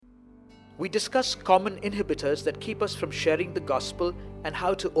We discuss common inhibitors that keep us from sharing the gospel and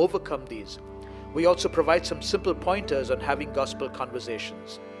how to overcome these. We also provide some simple pointers on having gospel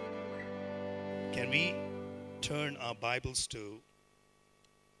conversations. Can we turn our Bibles to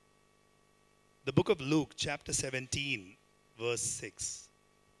the book of Luke, chapter 17, verse 6.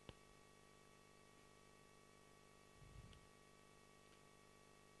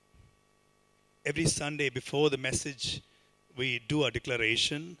 Every Sunday before the message, we do a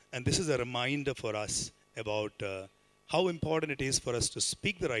declaration, and this is a reminder for us about how important it is for us to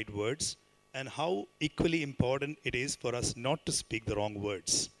speak the right words and how equally important it is for us not to speak the wrong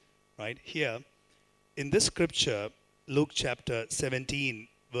words. Right? Here, in this scripture, Luke chapter 17,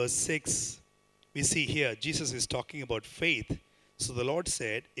 verse 6, we see here Jesus is talking about faith. So the Lord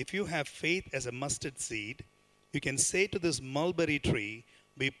said, if you have faith as a mustard seed, you can say to this mulberry tree,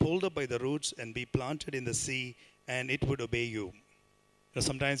 be pulled up by the roots and be planted in the sea, and it would obey you.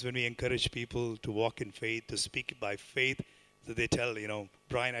 Sometimes when we encourage people to walk in faith, to speak by faith, so they tell,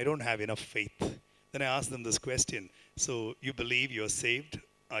 Brian, I don't have enough faith. Then I ask them this question. So you believe you're saved?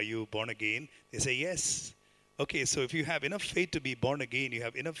 Are you born again? They say, yes. Okay, so if you have enough faith to be born again, you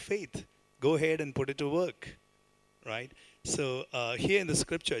have enough faith. Go ahead and put it to work, right? So here in the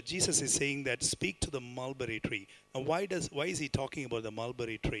scripture, Jesus is saying that speak to the mulberry tree. Now, why is he talking about the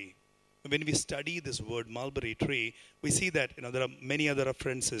mulberry tree? When we study this word mulberry tree, we see that there are many other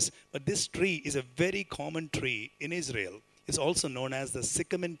references, but this tree is a very common tree in Israel. It's also known as the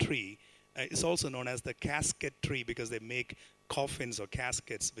sycamore tree. It's also known as the casket tree because they make coffins or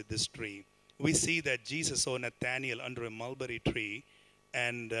caskets with this tree. We see that Jesus saw Nathanael under a mulberry tree,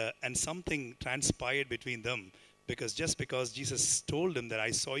 and something transpired between them. Because Jesus told him that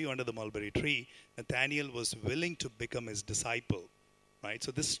I saw you under the mulberry tree, Nathanael was willing to become his disciple. Right?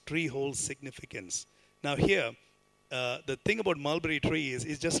 So this tree holds significance. Now here, the thing about mulberry tree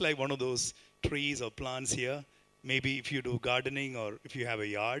is just like one of those trees or plants here. Maybe if you do gardening or if you have a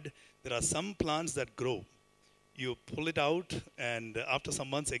yard, there are some plants that grow. You pull it out and after some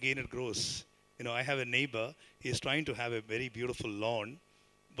months again it grows. I have a neighbor, he is trying to have a very beautiful lawn.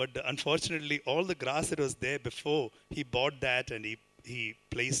 But unfortunately, all the grass that was there before, he bought that and he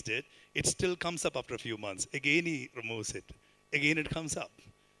placed it. It still comes up after a few months. Again, he removes it. Again, it comes up.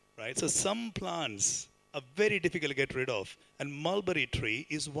 Right? So some plants are very difficult to get rid of. And mulberry tree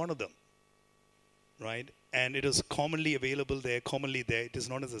is one of them. Right? And it is commonly available there, commonly there. It is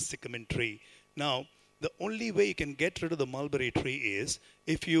known as a sycamore tree. Now, the only way you can get rid of the mulberry tree is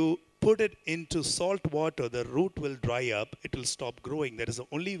if you put it into salt water, the root will dry up, it will stop growing. That is the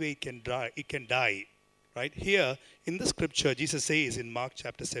only way it can die. Right? Here, in the scripture, Jesus says in Mark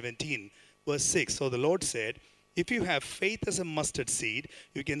chapter 17, verse 6, so the Lord said, if you have faith as a mustard seed,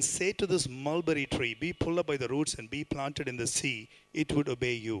 you can say to this mulberry tree, be pulled up by the roots and be planted in the sea, it would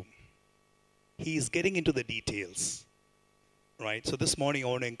obey you. He is getting into the details. Right? So this morning I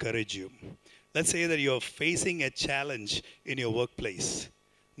want to encourage you. Let's say that you're facing a challenge in your workplace.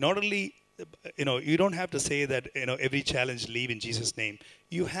 Not only, you don't have to say that, every challenge leave in Jesus' name.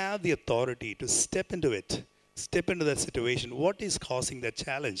 You have the authority to step into it. Step into that situation. What is causing that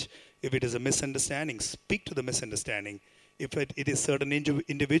challenge? If it is a misunderstanding, speak to the misunderstanding. If it is certain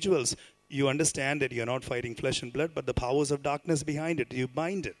individuals, you understand that you're not fighting flesh and blood, but the powers of darkness behind it, you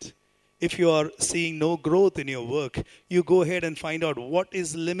bind it. If you are seeing no growth in your work, you go ahead and find out what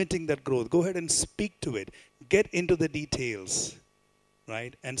is limiting that growth. Go ahead and speak to it. Get into the details.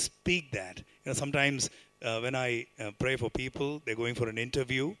 Right? And speak that. Sometimes when I pray for people, they're going for an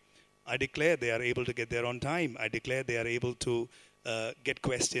interview, I declare they are able to get there on time. I declare they are able to get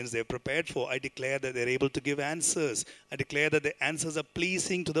questions they're prepared for. I declare that they're able to give answers. I declare that the answers are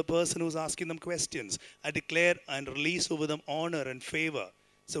pleasing to the person who's asking them questions. I declare and release over them honor and favor.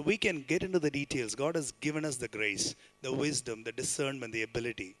 So we can get into the details. God has given us the grace, the wisdom, the discernment, the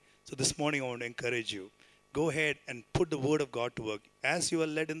ability. So this morning I want to encourage you. Go ahead and put the word of God to work. As you are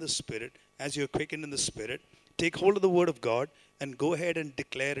led in the Spirit, as you are quickened in the Spirit, take hold of the word of God and go ahead and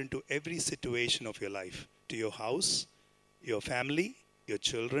declare into every situation of your life, to your house, your family, your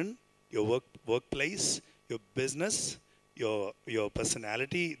children, your workplace, your business, your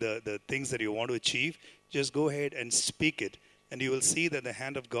personality, the things that you want to achieve. Just go ahead and speak it, and you will see that the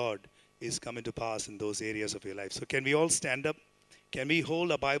hand of God is coming to pass in those areas of your life. So can we all stand up? Can we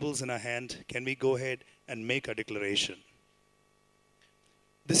hold our Bibles in our hand? Can we go ahead and make a declaration?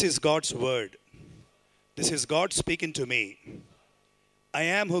 This is God's word. This is God speaking to me. I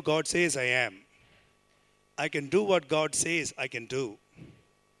am who God says I am. I can do what God says I can do.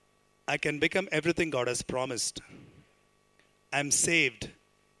 I can become everything God has promised. I'm saved,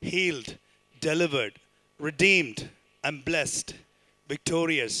 healed, delivered, redeemed. I'm blessed,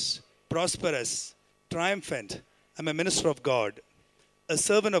 victorious, prosperous, triumphant. I'm a minister of God, a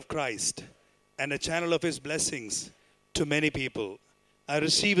servant of Christ, and a channel of His blessings to many people. I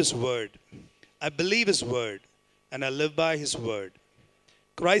receive His word. I believe His word, and I live by His word.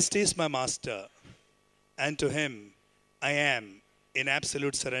 Christ is my master, and to Him I am in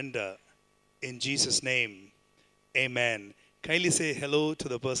absolute surrender. In Jesus' name, amen. Kindly say hello to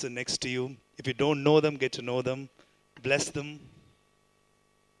the person next to you. If you don't know them, get to know them. Bless them.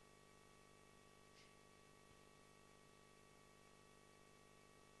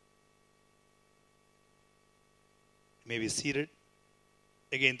 You may be seated.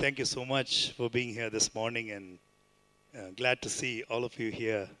 Again, thank you so much for being here this morning, and glad to see all of you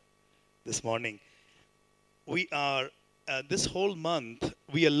here this morning. We are, this whole month,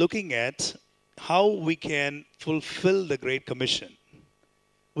 we are looking at how we can fulfill the Great Commission.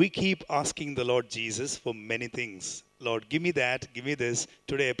 We keep asking the Lord Jesus for many things. Lord, give me that, give me this.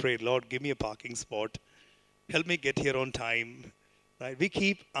 Today I prayed, Lord, give me a parking spot. Help me get here on time. Right? We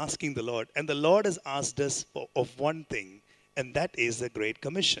keep asking the Lord. And the Lord has asked us of one thing, and that is the Great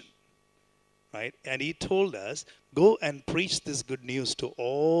Commission. Right? And He told us, go and preach this good news to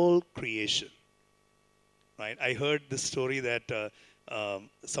all creation. Right? I heard this story that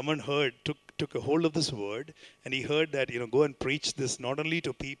someone took a hold of this word, and he heard that, go and preach this not only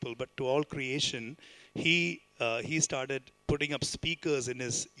to people but to all creation. He started putting up speakers in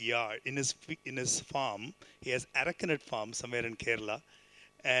his yard, in his farm. He has Arakanat farm somewhere in Kerala,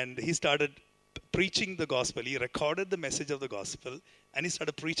 and he started preaching the gospel. He recorded the message of the gospel, and he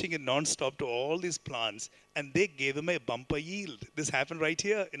started preaching it non-stop to all these plants, and they gave him a bumper yield. This happened right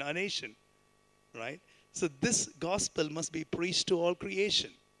here in our nation, right? So this gospel must be preached to all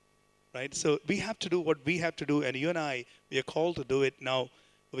creation, right? So we have to do what we have to do, and you and I, we are called to do it. Now,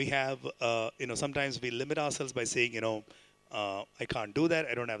 we have, sometimes we limit ourselves by saying, I can't do that.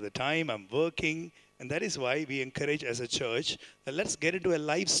 I don't have the time. I'm working. And that is why we encourage as a church that let's get into a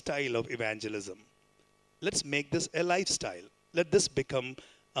lifestyle of evangelism. Let's make this a lifestyle. Let this become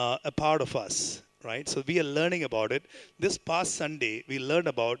a part of us, right? So we are learning about it. This past Sunday, we learned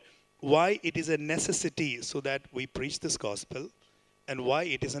about why it is a necessity so that we preach this gospel, and why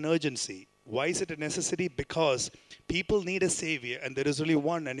it is an urgency. Why is it a necessity? Because people need a Savior, and there is only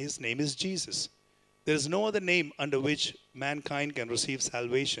one, and His name is Jesus. There is no other name under which mankind can receive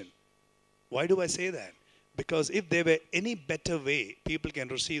salvation. Why do I say that? Because if there were any better way people can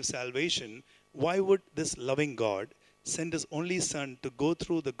receive salvation, why would this loving God send His only Son to go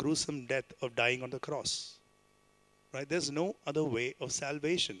through the gruesome death of dying on the cross? Right? There's no other way of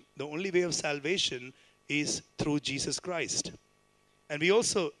salvation. The only way of salvation is through Jesus Christ. And we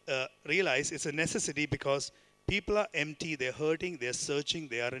also realize it's a necessity because people are empty, they're hurting, they're searching,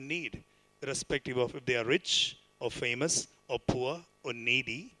 they are in need. Irrespective of if they are rich or famous or poor or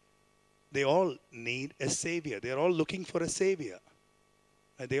needy, they all need a Savior. They're all looking for a Savior.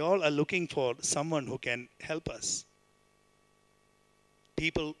 And they all are looking for someone who can help us.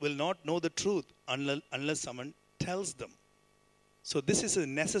 People will not know the truth unless someone tells them. So this is a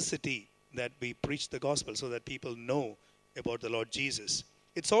necessity that we preach the gospel so that people know about the Lord Jesus.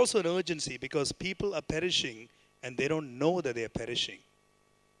 It's also an urgency because people are perishing and they don't know that they are perishing.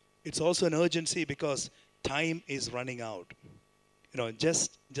 It's also an urgency because time is running out.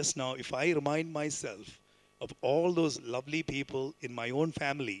 Just now, if I remind myself of all those lovely people in my own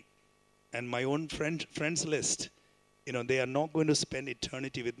family and my own friends list, they are not going to spend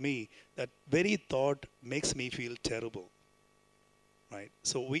eternity with me. That very thought makes me feel terrible, right?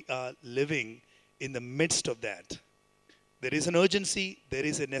 So we are living in the midst of that. There is an urgency, there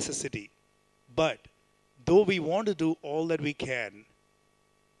is a necessity. But though we want to do all that we can,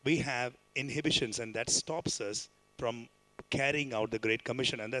 we have inhibitions, and that stops us from carrying out the Great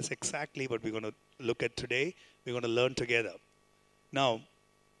Commission. And that's exactly what we're going to look at today. We're going to learn together. Now,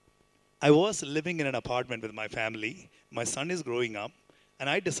 I was living in an apartment with my family. My son is growing up, and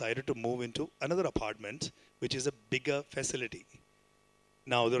I decided to move into another apartment, which is a bigger facility.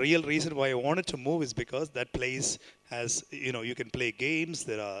 Now, the real reason why I wanted to move is because that place has, you can play games.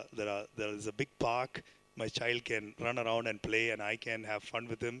 There is a big park. My child can run around and play, and I can have fun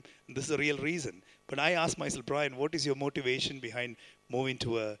with him. And this is the real reason. But I asked myself, Brian, what is your motivation behind moving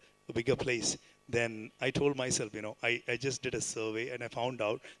to a bigger place? Then I told myself, I just did a survey, and I found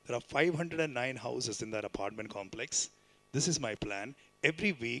out there are 509 houses in that apartment complex. This is my plan.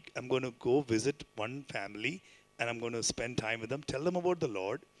 Every week, I'm going to go visit one family, and I'm going to spend time with them, tell them about the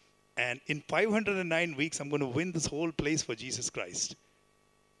Lord. And in 509 weeks, I'm going to win this whole place for Jesus Christ.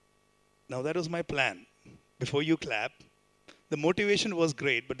 Now, that was my plan. Before you clap, the motivation was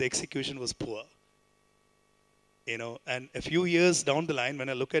great, but the execution was poor. And a few years down the line, when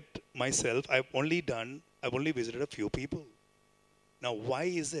I look at myself, I've only visited a few people. Now, why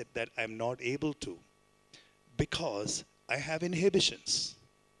is it that I'm not able to? Because I have inhibitions.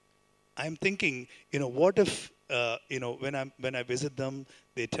 I'm thinking, what if, when I visit them,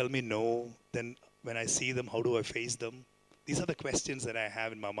 they tell me no. Then when I see them, how do I face them? These are the questions that I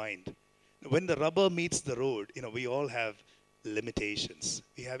have in my mind. When the rubber meets the road, we all have limitations.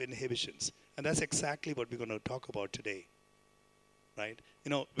 We have inhibitions. And that's exactly what we're going to talk about today. Right?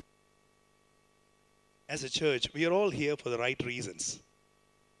 As a church, we are all here for the right reasons.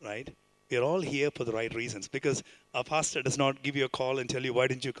 Right? We are all here for the right reasons, because our pastor does not give you a call and tell you, why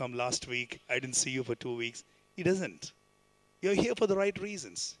didn't you come last week? I didn't see you for 2 weeks. He doesn't. You're here for the right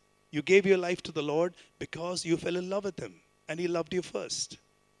reasons. You gave your life to the Lord because you fell in love with Him and He loved you first.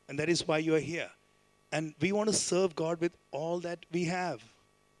 And that is why you are here. And we want to serve God with all that we have.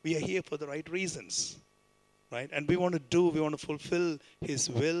 We are here for the right reasons. Right? And we want to fulfill His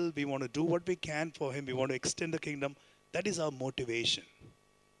will. We want to do what we can for Him. We want to extend the kingdom. That is our motivation.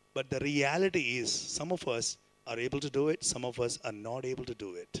 But the reality is, some of us are able to do it, some of us are not able to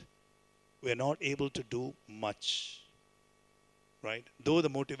do it. We are not able to do much. Right? Though the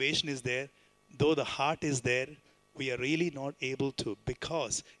motivation is there, though the heart is there, we are really not able to,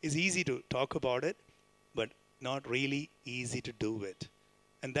 because it's easy to talk about it, but not really easy to do it.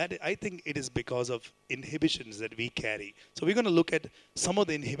 And that, I think, it is because of inhibitions that we carry. So we're going to look at some of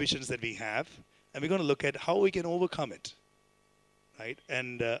the inhibitions that we have, and we're going to look at how we can overcome it. Right?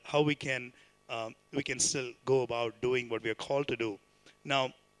 And how we can still go about doing what we are called to do.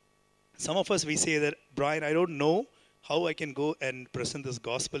 Now, some of us, we say that, Brian, I don't know how I can go and present this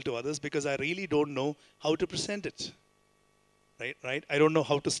gospel to others, because I really don't know how to present it. Right? I don't know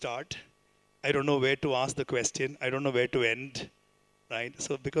how to start. I don't know where to ask the question. I don't know where to end. Right?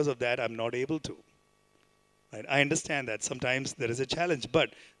 So because of that, I'm not able to. Right? I understand that sometimes there is a challenge,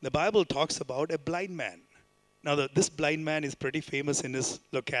 but the Bible talks about a blind man. Now, this blind man is pretty famous in his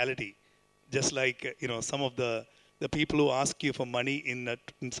locality. Just like, some of the people who ask you for money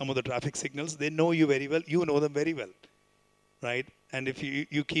in some of the traffic signals, they know you very well. You know them very well. Right? And if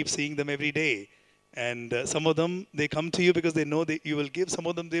you keep seeing them every day. And some of them, they come to you because they know that you will give. Some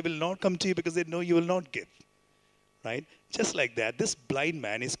of them, they will not come to you because they know you will not give. Right? Just like that, this blind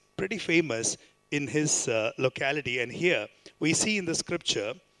man is pretty famous in his locality. And here, we see in the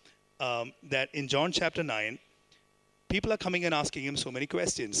scripture that in John chapter 9, people are coming and asking him so many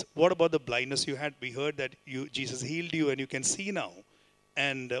questions. What about the blindness you had? We heard that Jesus healed you and you can see now.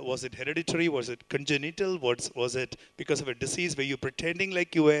 And was it hereditary? Was it congenital? Was it because of a disease? Were you pretending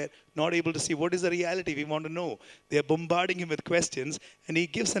like you were not able to see? What is the reality? We want to know. They are bombarding him with questions. And he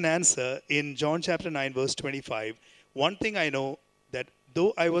gives an answer in John chapter 9, verse 25. One thing I know, that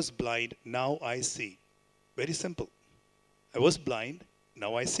though I was blind, now I see. Very simple. I was blind,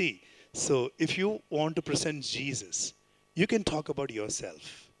 now I see. So if you want to present Jesus, you can talk about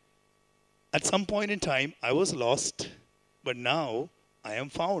yourself. At some point in time, I was lost, but now I am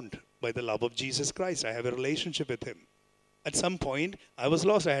found by the love of Jesus Christ. I have a relationship with Him. At some point, I was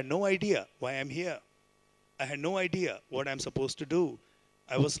lost. I had no idea why I'm here. I had no idea what I'm supposed to do.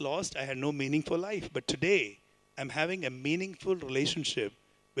 I was lost. I had no meaning for life. But today, I'm having a meaningful relationship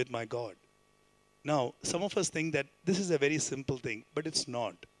with my God. Now, some of us think that this is a very simple thing, but it's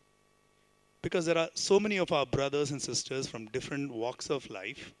not. Because there are so many of our brothers and sisters from different walks of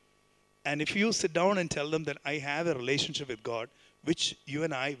life. And if you sit down and tell them that I have a relationship with God, which you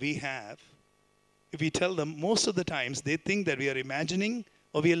and we have, if we tell them, most of the times they think that we are imagining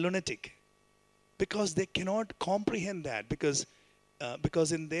or we are lunatic. Because they cannot comprehend that. Because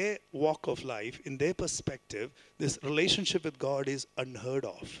in their walk of life, in their perspective, this relationship with God is unheard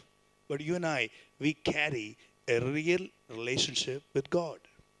of. But you and we carry a real relationship with God.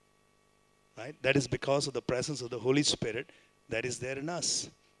 Right? That is because of the presence of the Holy Spirit that is there in us.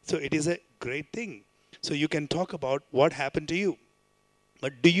 So it is a great thing. So you can talk about what happened to you.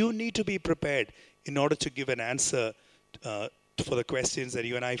 But do you need to be prepared in order to give an answer for the questions that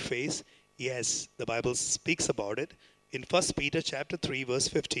you and I face? Yes, the Bible speaks about it. In 1 Peter chapter 3, verse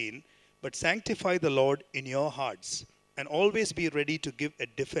 15, but sanctify the Lord in your hearts, and always be ready to give a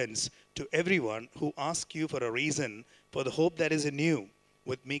defense to everyone who asks you for a reason for the hope that is in you,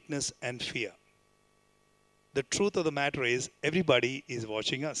 with meekness and fear. The truth of the matter is, everybody is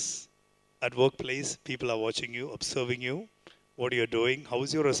watching us. At workplace, people are watching you, observing you, what you're doing, how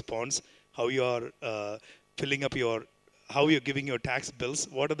is your response, how you are filling up how you're giving your tax bills,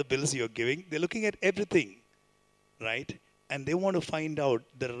 what are the bills you're giving. They're looking at everything, right? And they want to find out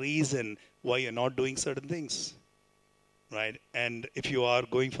the reason why you're not doing certain things, right? And if you are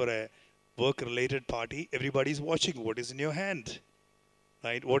going for work-related party, everybody's watching what is in your hand,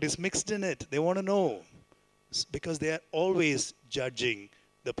 right? What is mixed in it? They want to know. Because they are always judging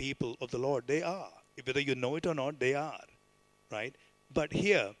the people of the Lord. They are. Whether you know it or not, they are, right? But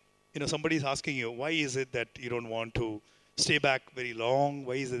here, somebody's asking you, why is it that you don't want to stay back very long?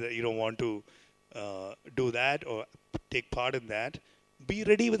 Why is it that you don't want to do that or take part in that? Be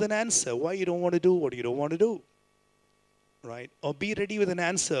ready with an answer. Why you don't want to do what you don't want to do, right? Or be ready with an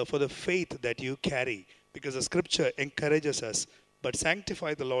answer for the faith that you carry, because the scripture encourages us. But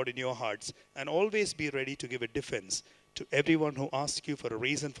sanctify the Lord in your hearts, and always be ready to give a defense to everyone who asks you for a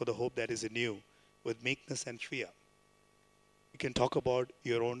reason for the hope that is in you, with meekness and fear. You can talk about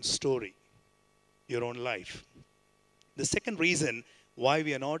your own story, your own life. The second reason why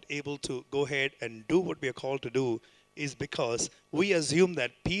we are not able to go ahead and do what we are called to do is because we assume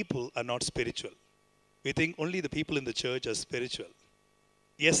that people are not spiritual. We think only the people in the church are spiritual.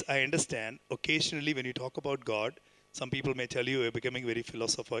 Yes, I understand. Occasionally when you talk about God, some people may tell you you're becoming very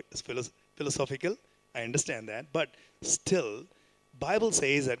philosophical. I understand that. But still, Bible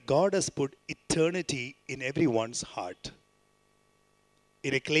says that God has put eternity in everyone's heart.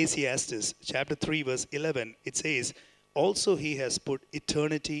 In Ecclesiastes chapter 3 verse 11, it says, also he has put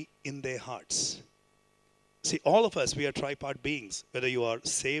eternity in their hearts. See, all of us, we are tripart beings, whether you are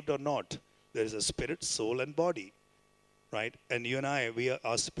saved or not. There is a spirit, soul, and body, right? And you and I,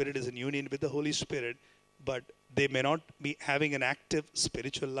 our spirit is in union with the Holy Spirit, but they may not be having an active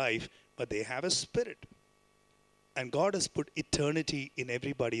spiritual life, but they have a spirit. And God has put eternity in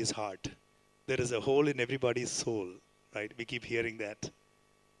everybody's heart. There is a hole in everybody's soul, right? We keep hearing that.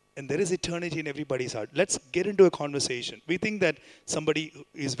 And there is eternity in everybody's heart. Let's get into a conversation. We think that somebody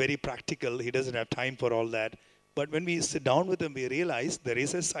is very practical, he doesn't have time for all that. But when we sit down with him, we realize there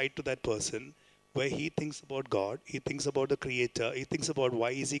is a side to that person where he thinks about God, he thinks about the Creator, he thinks about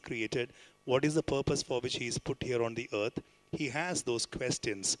why is he created, what is the purpose for which he is put here on the earth. He has those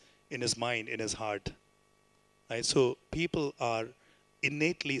questions in his mind, in his heart. Right? So people are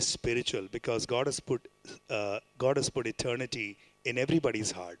innately spiritual because God has put eternity in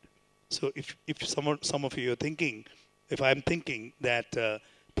everybody's heart. So if some of you are thinking, if I'm thinking that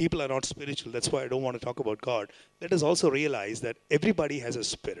people are not spiritual, that's why I don't want to talk about God, let us also realize that everybody has a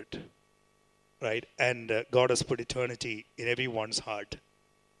spirit, right? And God has put eternity in everyone's heart.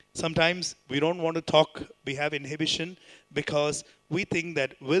 Sometimes we don't want to talk, we have inhibition because we think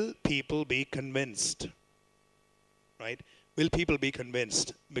that will people be convinced, right? Will people be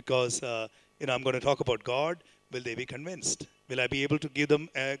convinced? Because, I'm going to talk about God, will they be convinced? Will I be able to give them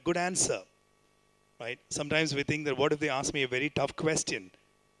a good answer, right? Sometimes we think that what if they ask me a very tough question?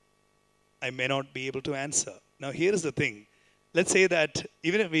 I may not be able to answer. Now here is the thing. Let's say that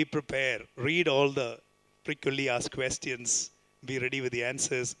even if we prepare, read all the frequently asked questions, be ready with the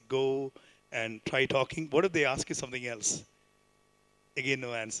answers, go and try talking. What if they ask you something else? Again,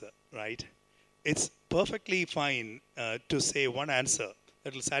 no answer, right? It's perfectly fine to say one answer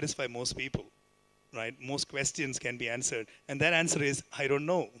that will satisfy most people, right? Most questions can be answered. And that answer is, I don't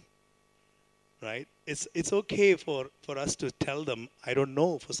know, right? It's okay for us to tell them, I don't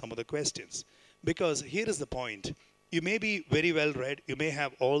know for some of the questions. Because here is the point. You may be very well read. You may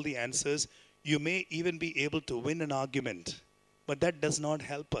have all the answers. You may even be able to win an argument. But that does not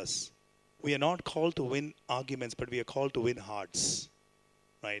help us. We are not called to win arguments, but we are called to win hearts,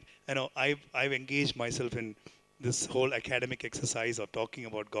 right? I know I've engaged myself in this whole academic exercise of talking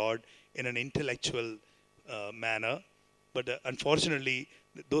about God in an intellectual manner. But unfortunately,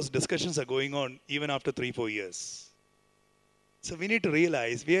 those discussions are going on even after 3-4 years. So we need to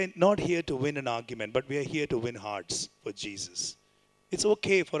realize we are not here to win an argument, but we are here to win hearts for Jesus. It's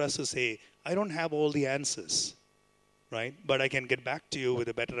okay for us to say, I don't have all the answers, right? But I can get back to you with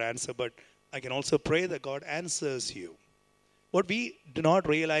a better answer, but I can also pray that God answers you. What we do not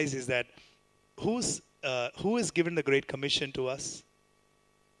realize is that who has given the Great Commission to us?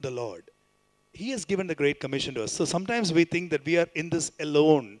 The Lord. He has given the Great Commission to us. So sometimes we think that we are in this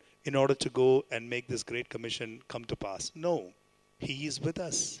alone in order to go and make this Great Commission come to pass. No. He is with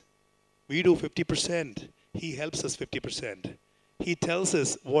us. We do 50%. He helps us 50%. He tells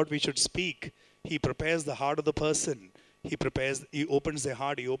us what we should speak. He prepares the heart of the person. He opens their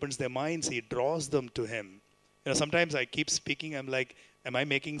heart. He opens their minds. He draws them to him. Sometimes I keep speaking. I'm like, am I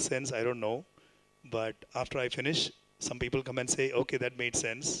making sense? I don't know. But after I finish, some people come and say, okay, that made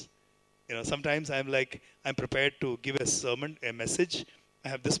sense. Sometimes I'm like, I'm prepared to give a sermon, a message. I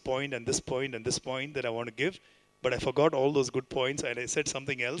have this point and this point and this point that I want to give. But I forgot all those good points and I said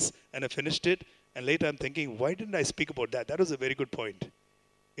something else and I finished it. And later I'm thinking, why didn't I speak about that? That was a very good point.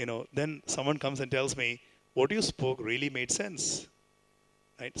 Then someone comes and tells me, what you spoke really made sense.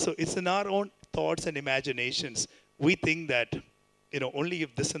 right? So it's in our own thoughts and imaginations. We think that, only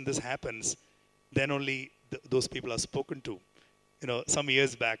if this and this happens, then only those people are spoken to. Some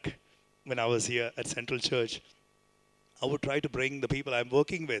years back, when I was here at Central Church, I would try to bring the people I'm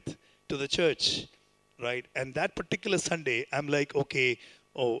working with to the church, right? And that particular Sunday, I'm like, okay,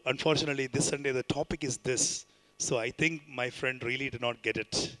 oh, unfortunately, this Sunday the topic is this. So I think my friend really did not get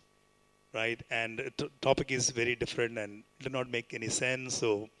it, right? And the topic is very different and did not make any sense.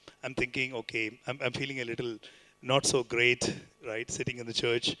 So I'm thinking, okay, I'm feeling a little not so great, right, sitting in the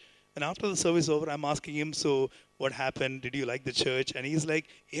church. And after the service over, I'm asking him, so what happened? Did you like the church? And he's like,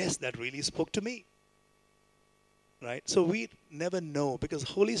 yes, that really spoke to me. Right? So we never know, because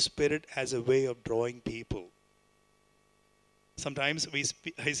Holy Spirit has a way of drawing people. Sometimes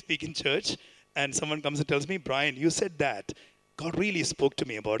I speak in church and someone comes and tells me, Brian, you said that. God really spoke to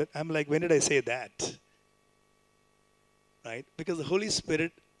me about it. I'm like, when did I say that? Right? Because the Holy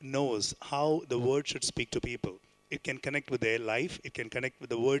Spirit knows how the word should speak to people. It can connect with their life. It can connect with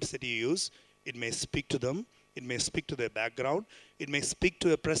the words that you use. It may speak to them. It may speak to their background. It may speak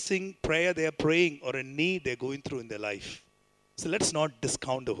to a pressing prayer they are praying or a need they're going through in their life. So let's not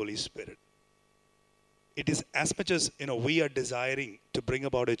discount the Holy Spirit. It is as much as we are desiring to bring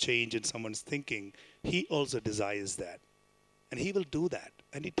about a change in someone's thinking, He also desires that. And He will do that.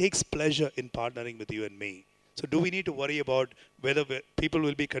 And He takes pleasure in partnering with you and me. So do we need to worry about whether people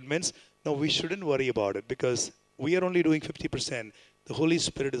will be convinced? No, we shouldn't worry about it, because we are only doing 50%. The Holy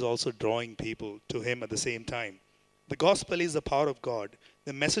Spirit is also drawing people to Him at the same time. The gospel is the power of God.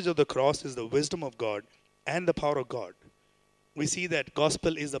 The message of the cross is the wisdom of God and the power of God. We see that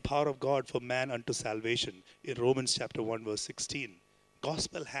gospel is the power of God for man unto salvation in Romans chapter 1 verse 16.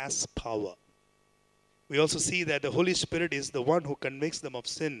 Gospel has power. We also see that the Holy Spirit is the one who convicts them of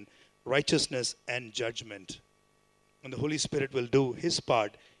sin, righteousness, and judgment. And the Holy Spirit will do His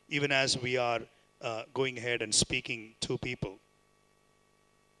part even as we are going ahead and speaking to people.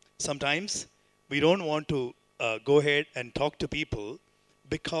 Sometimes we don't want to go ahead and talk to people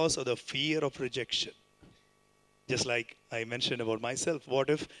because of the fear of rejection. Just like I mentioned about myself, what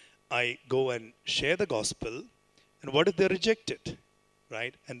if I go and share the gospel, and what if they reject it,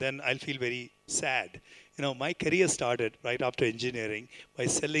 right? And then I'll feel very sad. My career started right after engineering by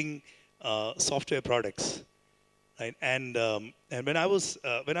selling software products, right? And when I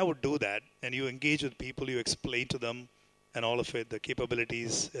would do that, and you engage with people, you explain to them and all of it, the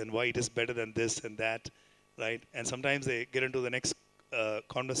capabilities and why it is better than this and that, right? And sometimes they get into the next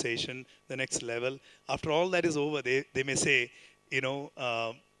conversation, the next level. After all that is over, they may say,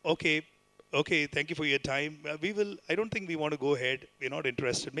 okay, thank you for your time. I don't think we want to go ahead. We're not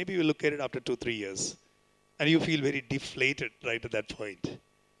interested. Maybe we'll look at it after 2-3 years. And you feel very deflated right at that point,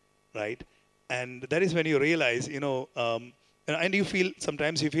 right? And that is when you realize, and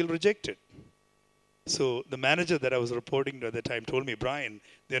sometimes you feel rejected. So the manager that I was reporting to at the time told me, Brian,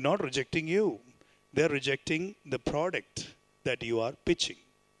 they're not rejecting you. They're rejecting the product that you are pitching.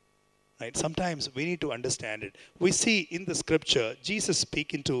 Right? Sometimes we need to understand it. We see in the scripture, Jesus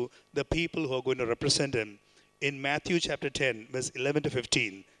speaking to the people who are going to represent Him in Matthew chapter 10, verse 11 to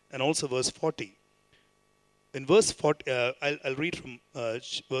 15, and also verse 40. In verse 40, I'll read from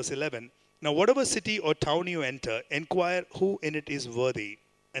verse 11. Now, whatever city or town you enter, inquire who in it is worthy,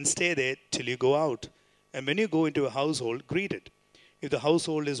 and stay there till you go out. And when you go into a household, greet it. If the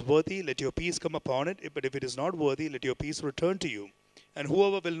household is worthy, let your peace come upon it. But if it is not worthy, let your peace return to you. And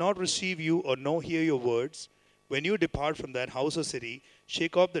whoever will not receive you or no hear your words, when you depart from that house or city,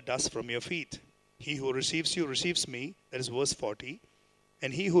 shake off the dust from your feet. He who receives you receives me. That is verse 40.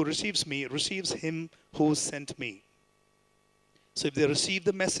 And he who receives me receives Him who sent me. So if they receive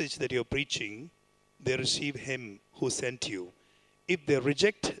the message that you're preaching, they receive Him who sent you. If they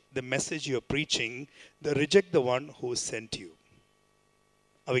reject the message you're preaching, they reject the one who sent you.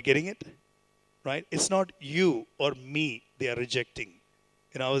 Are we getting it? Right? It's not you or me they are rejecting.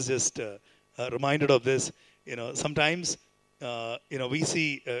 I was just reminded of this. Sometimes, we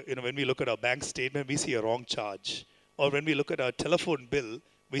see, when we look at our bank statement, we see a wrong charge. Or when we look at our telephone bill,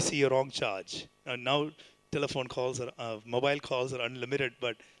 we see a wrong charge. And now telephone calls, mobile calls are unlimited,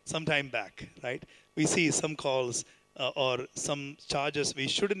 but some time back, right? We see some calls or some charges we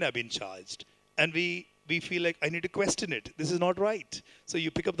shouldn't have been charged. And we feel like, I need to question it. This is not right. So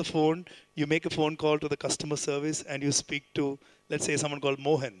you pick up the phone, you make a phone call to the customer service, and you speak to, let's say, someone called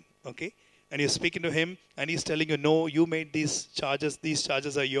Mohan, okay? And you're speaking to him, and he's telling you, no, you made these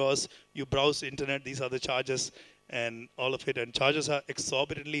charges are yours, you browse internet, these are the charges, and all of it, and charges are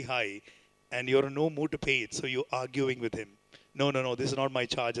exorbitantly high, and you're in no mood to pay it, so you're arguing with him. No, this is not my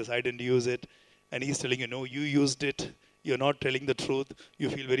charges, I didn't use it. And he's telling you, no, you used it, you're not telling the truth, you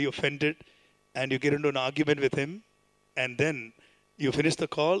feel very offended, and you get into an argument with him, and then you finish the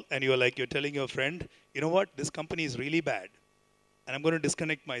call and you're telling your friend, you know what, this company is really bad, and I'm going to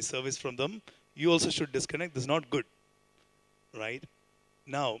disconnect my service from them. You also should disconnect. This is not good, right?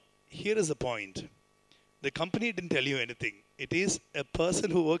 Now, here is the point. The company didn't tell you anything. It is a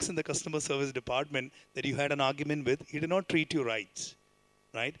person who works in the customer service department that you had an argument with. He did not treat you right,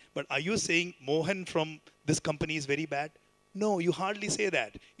 right? But are you saying Mohan from this company is very bad? No, you hardly say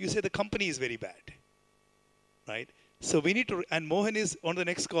that. You say the company is very bad, right? So we need to, and Mohan is on the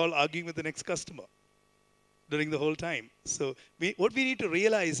next call arguing with the next customer during the whole time. So what we need to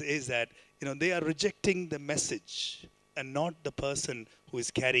realize is that, they are rejecting the message and not the person who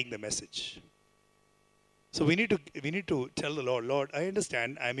is carrying the message. So we need to tell the Lord, Lord, I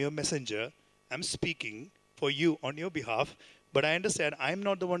understand I'm your messenger. I'm speaking for you on your behalf, but I understand I'm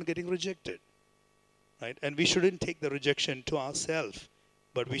not the one getting rejected, right? And we shouldn't take the rejection to ourselves,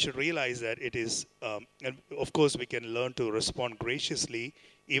 but we should realize that it is, and of course we can learn to respond graciously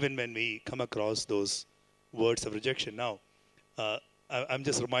even when we come across those words of rejection. Now, I'm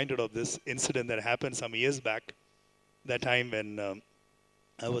just reminded of this incident that happened some years back, that time when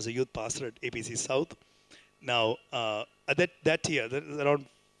I was a youth pastor at APC South. Now, at that year, around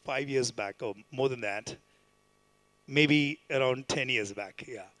 5 years back, or more than that, maybe around 10 years back,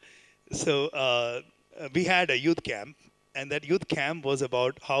 yeah. So we had a youth camp, and that youth camp was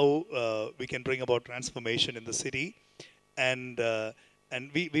about how we can bring about transformation in the city. And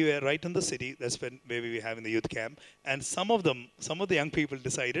we were right in the city. That's when where we were having the youth camp. And some of the young people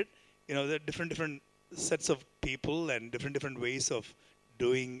decided, there are different sets of people and different ways of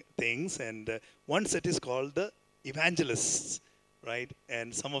doing things. And one set is called the evangelists, right?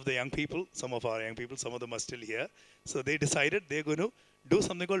 And some of our young people, some of them are still here. So they decided they're going to do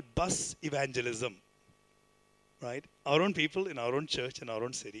something called bus evangelism, right? Our own people in our own church in our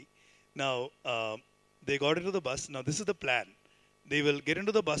own city. Now, they got into the bus. Now, this is the plan. They will get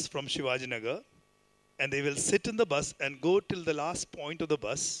into the bus from Shivajinagar, and they will sit in the bus and go till the last point of the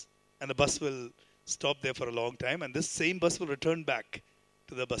bus, and the bus will stop there for a long time, and this same bus will return back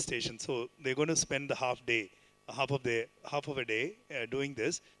to the bus station. So they're going to spend the half of a day doing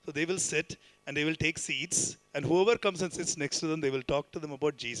this. So they will sit and they will take seats, and whoever comes and sits next to them, they will talk to them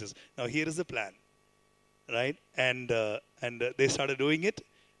about Jesus. Now, here is the plan, right? And they started doing it.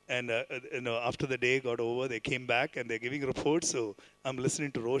 And after the day got over, they came back and they're giving reports. So I'm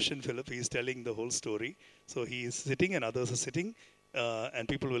listening to Roshan Philip. He's telling the whole story. So he is sitting and others are sitting, and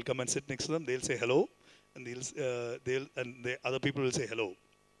people will come and sit next to them. They'll say hello, and the other people will say hello.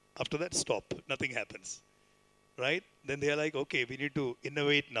 After that, stop. Nothing happens, right? Then they're like, okay, we need to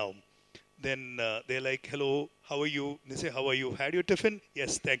innovate now. Then they're like, hello, how are you? They say, how are you? Had your tiffin?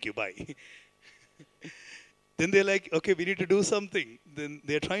 Yes, thank you, bye. Then they're like, okay, we need to do something. Then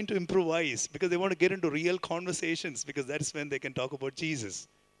they're trying to improvise because they want to get into real conversations, because that's when they can talk about Jesus,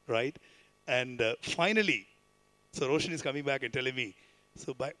 right? And finally, so Roshan is coming back and telling me,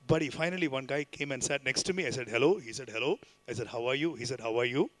 so buddy, finally one guy came and sat next to me. I said, hello. He said, hello. I said, how are you? He said, how are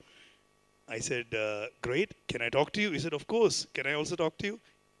you? I said, great. Can I talk to you? He said, of course. Can I also talk to you?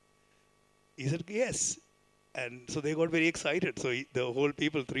 He said, yes. And so they got very excited. So the whole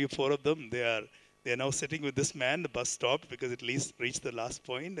people, 3 or 4 of them, they are now sitting with this man. The bus stopped because it reached the last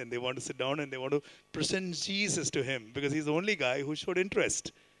point, and they want to sit down and they want to present Jesus to him because he's the only guy who showed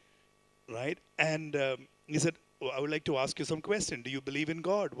interest, right? And he said, I would like to ask you some questions. Do you believe in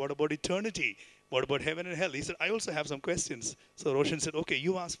God? What about eternity? What about heaven and hell? He said, I also have some questions. So Roshan said, okay,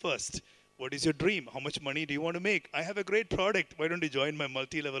 you ask first. What is your dream? How much money do you want to make? I have a great product. Why don't you join my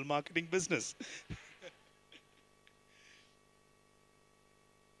multi-level marketing business?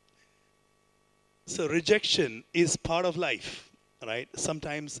 So rejection is part of life, right?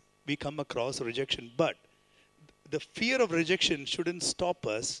 Sometimes we come across rejection, but the fear of rejection shouldn't stop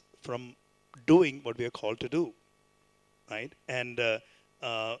us from doing what we are called to do, right? And the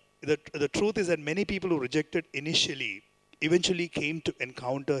truth is that many people who rejected initially eventually came to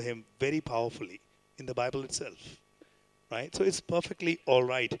encounter him very powerfully in the Bible itself, right? So it's perfectly all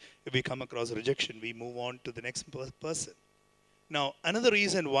right if we come across rejection, we move on to the next person. Now, another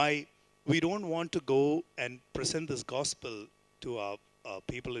reason why we don't want to go and present this gospel to our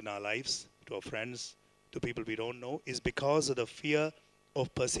people in our lives, to our friends, to people we don't know, is because of the fear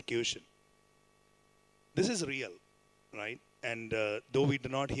of persecution. This is real, right? And though we do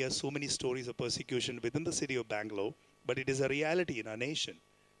not hear so many stories of persecution within the city of Bangalore, but it is a reality in our nation,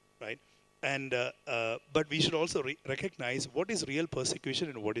 right? And but we should also recognize what is real persecution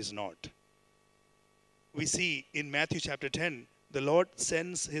and what is not. We see in Matthew chapter 10, the Lord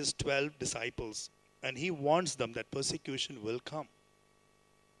sends his 12 disciples And he warns them that persecution will come.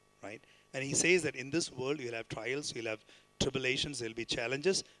 Right? And he says that in this world you'll have trials, you'll have tribulations, there'll be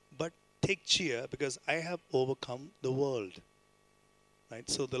challenges, but take cheer because I have overcome the world. Right?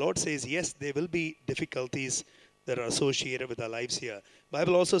 So the Lord says, yes, there will be difficulties that are associated with our lives here.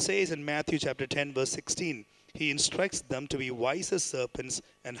 Bible also says in Matthew chapter 10, verse 16, he instructs them to be wise as serpents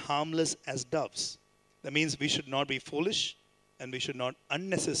and harmless as doves. That means we should not be foolish and we should not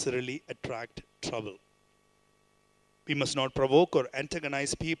unnecessarily attract trouble. We must not provoke or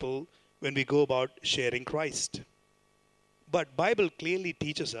antagonize people when we go about sharing Christ. But Bible clearly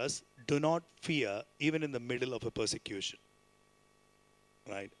teaches us, do not fear even in the middle of a persecution.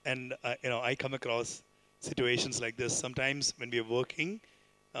 Right? And I come across situations like this. Sometimes when we are working,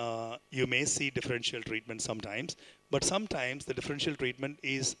 you may see differential treatment sometimes, but sometimes the differential treatment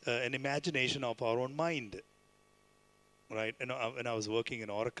is an imagination of our own mind. Right? When I was working in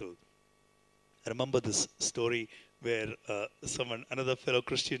Oracle, I remember this story where another fellow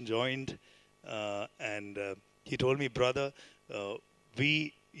Christian joined, and he told me, brother,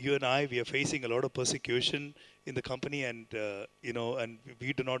 you and I, we are facing a lot of persecution in the company, and and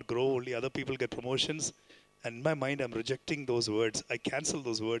we do not grow. Only other people get promotions. And in my mind, I'm rejecting those words. I cancel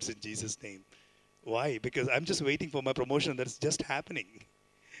those words in Jesus' name. Why? Because I'm just waiting for my promotion that's just happening.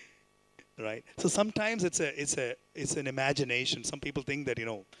 Right? So sometimes it's an imagination. Some people think that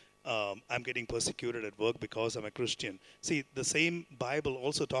I'm getting persecuted at work because I'm a Christian. See, the same Bible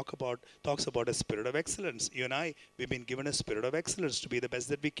also talks about a spirit of excellence. You and I, we've been given a spirit of excellence to be the best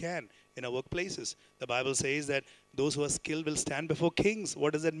that we can in our workplaces. The Bible says that those who are skilled will stand before kings.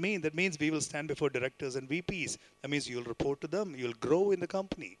 What does that mean? That means we will stand before directors and VPs. That means you'll report to them. You'll grow in the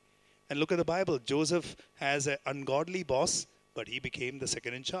company. And look at the Bible. Joseph has an ungodly boss, but he became the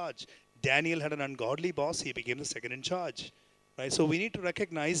second in charge. Daniel had an ungodly boss. He became the second in charge. Right? So we need to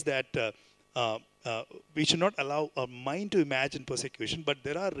recognize that we should not allow our mind to imagine persecution, but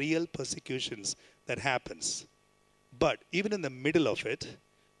there are real persecutions that happens. But even in the middle of it,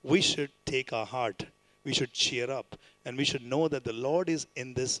 we should take our heart. We should cheer up, and we should know that the Lord is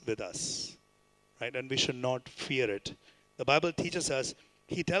in this with us. Right? And we should not fear it. The Bible teaches us,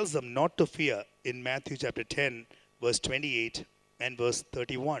 he tells them not to fear in Matthew chapter 10, verse 28 and verse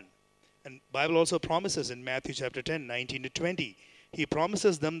 31. And Bible also promises in Matthew chapter 10, 19 to 20, he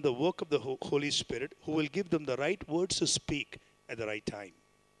promises them the work of the Holy Spirit who will give them the right words to speak at the right time.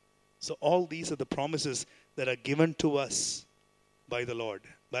 So all these are the promises that are given to us by the Lord.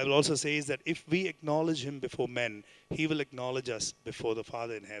 Bible also says that if we acknowledge him before men, he will acknowledge us before the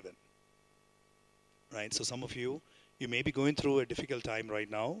Father in heaven. Right? So some of you may be going through a difficult time right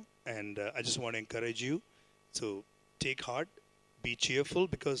now, and I just want to encourage you to take heart, be cheerful,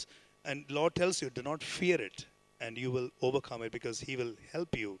 and Lord tells you, do not fear it, and you will overcome it because he will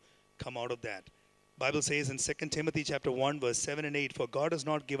help you come out of that. Bible says in 2 Timothy chapter 1, verse 7 and 8, for God has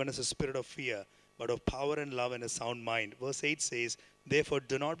not given us a spirit of fear, but of power and love and a sound mind. Verse 8 says, therefore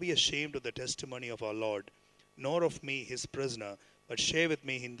do not be ashamed of the testimony of our Lord, nor of me, his prisoner, but share with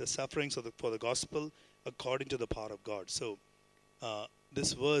me in the sufferings for the gospel according to the power of God. So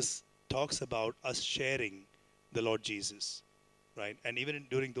this verse talks about us sharing the Lord Jesus. Right? And even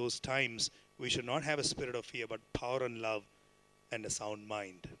during those times, we should not have a spirit of fear, but power and love and a sound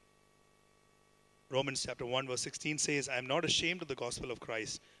mind. Romans chapter 1, verse 16 says, I am not ashamed of the gospel of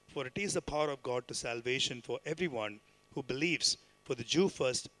Christ, for it is the power of God to salvation for everyone who believes, for the Jew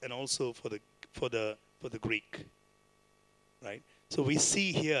first, and also for the Greek. Right? So we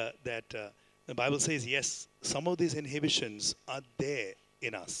see here that the Bible says, yes, some of these inhibitions are there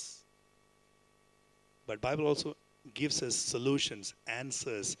in us. But Bible also gives us solutions,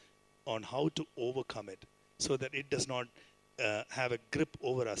 answers on how to overcome it so that it does not have a grip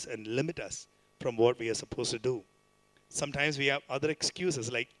over us and limit us from what we are supposed to do. Sometimes we have other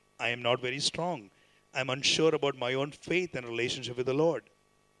excuses like, I am not very strong. I'm unsure about my own faith and relationship with the Lord.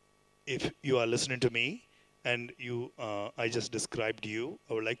 If you are listening to me and I just described you,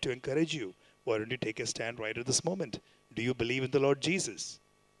 I would like to encourage you. Why don't you take a stand right at this moment? Do you believe in the Lord Jesus?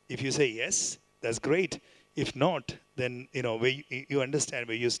 If you say yes, that's great. If not, then you understand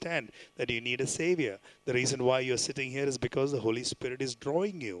where you stand, that you need a Savior. The reason why you're sitting here is because the Holy Spirit is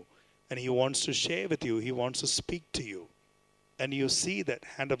drawing you, and he wants to share with you. He wants to speak to you. And you see that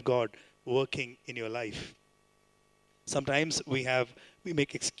hand of God working in your life. Sometimes we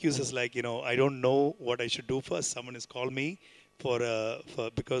make excuses like, I don't know what I should do first. Someone has called me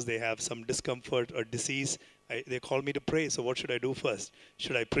because they have some discomfort or disease. They call me to pray. So what should I do first?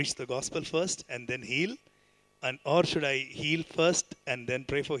 Should I preach the gospel first and then heal? Or should I heal first and then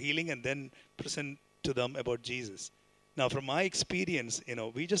pray for healing and then present to them about Jesus? Now, from my experience,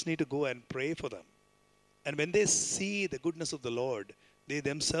 we just need to go and pray for them. And when they see the goodness of the Lord, they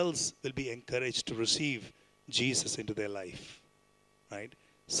themselves will be encouraged to receive Jesus into their life. Right?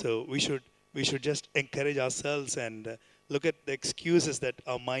 So we should just encourage ourselves and look at the excuses that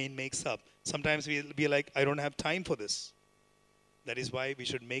our mind makes up. Sometimes we'll be like, I don't have time for this. That is why we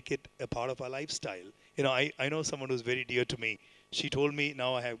should make it a part of our lifestyle. I know someone who's very dear to me. She told me,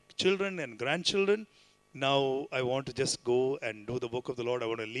 now I have children and grandchildren. Now I want to just go and do the work of the Lord. I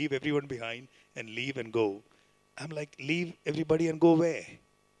want to leave everyone behind and leave and go. I'm like, leave everybody and go where?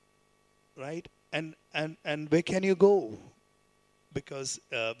 Right? And where can you go? Because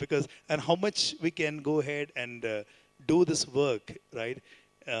and how much we can go ahead and do this work, right?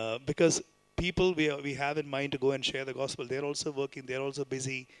 Because people we have in mind to go and share the gospel, they're also working, they're also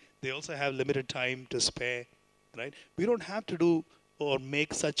busy, they also have limited time to spare, right? We don't have to do or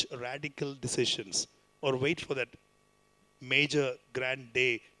make such radical decisions or wait for that major grand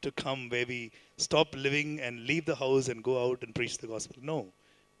day to come where we stop living and leave the house and go out and preach the gospel. No,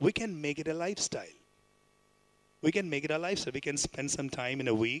 we can make it a lifestyle. We can make it a lifestyle. We can spend some time in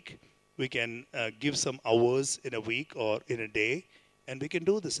a week. We can give some hours in a week or in a day, and we can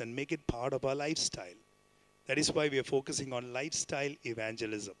do this and make it part of our lifestyle. That is why we are focusing on lifestyle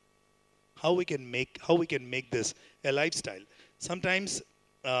evangelism. How we can make this a lifestyle. Sometimes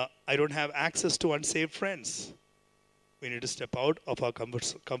I don't have access to unsaved friends. We need to step out of our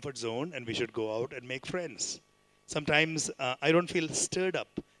comfort zone, and we should go out and make friends. Sometimes I don't feel stirred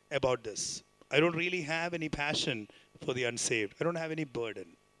up about this. I don't really have any passion for the unsaved. I don't have any burden.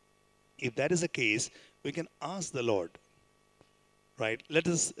 If that is the case, we can ask the Lord. Right? Let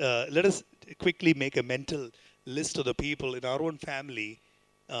us quickly make a mental list of the people in our own family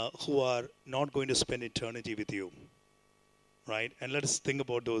who are not going to spend eternity with you. Right? And let us think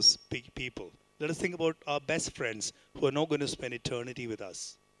about those people. Let us think about our best friends who are not going to spend eternity with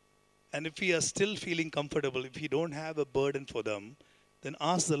us. And if we are still feeling comfortable, if we don't have a burden for them, then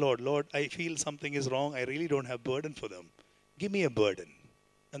ask the Lord, Lord, I feel something is wrong. I really don't have burden for them. Give me a burden.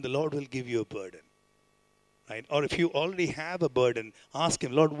 And the Lord will give you a burden. Right? Or if you already have a burden, ask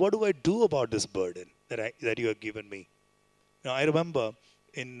Him, Lord, what do I do about this burden that you have given me? Now, I remember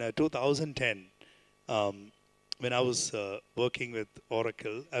in 2010, when I was working with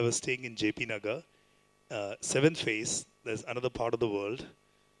Oracle, I was staying in JP Nagar, 7th phase. There's another part of the world,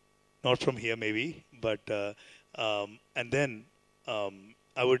 not from here maybe, but and then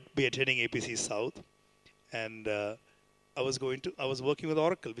I would be attending APC South, and I was working with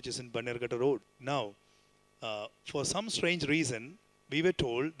Oracle, which is in Bannerghatta Road. Now, for some strange reason, we were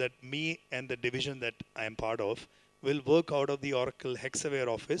told that me and the division that I am part of will work out of the Oracle Hexaware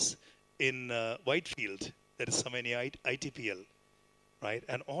office in Whitefield. That is somewhere near ITPL, right?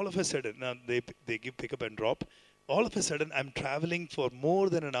 And all of a sudden, now they give pick up and drop. All of a sudden, I'm traveling for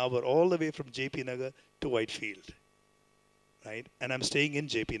more than an hour all the way from JP Nagar to Whitefield, right? And I'm staying in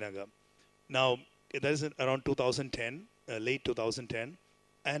JP Nagar. Now, that is around 2010, late 2010.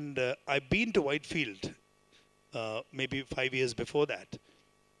 And I've been to Whitefield maybe 5 years before that.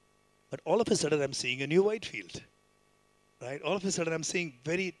 But all of a sudden, I'm seeing a new Whitefield. Right? All of a sudden, I'm seeing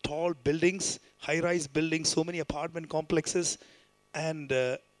very tall buildings, high-rise buildings, so many apartment complexes, and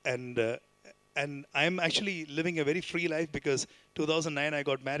I'm actually living a very free life because 2009 I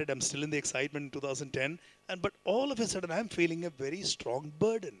got married. I'm still in the excitement in 2010, but all of a sudden, I'm feeling a very strong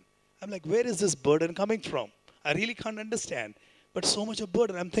burden. I'm like, where is this burden coming from? I really can't understand. But so much of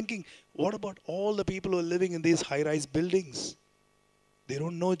burden. I'm thinking, what about all the people who are living in these high-rise buildings? They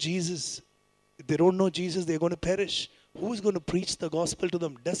don't know Jesus. If they don't know Jesus, they're going to perish. Who is going to preach the gospel to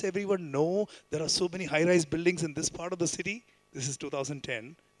them? Does everyone know there are so many high-rise buildings in this part of the city? This is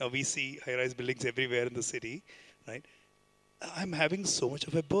 2010. Now we see high-rise buildings everywhere in the city, right? I'm having so much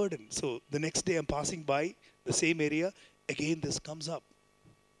of a burden. So the next day I'm passing by the same area. Again, this comes up,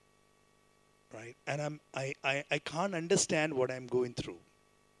 right? And I can't understand what I'm going through,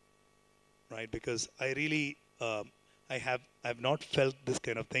 right? Because I really I've not felt this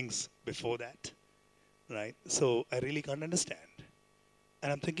kind of things before that. Right? So I really can't understand.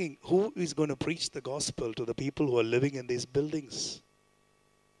 And I'm thinking, who is going to preach the gospel to the people who are living in these buildings?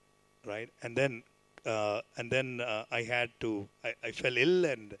 Right? And then I fell ill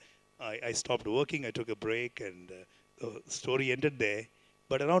and I stopped working. I took a break and the story ended there.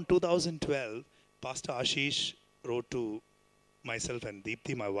 But around 2012, Pastor Ashish wrote to myself and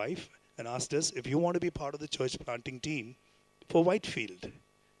Deepthi, my wife, and asked us if you want to be part of the church planting team for Whitefield.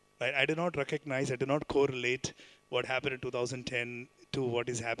 Right? I did not recognize, I did not correlate what happened in 2010 to what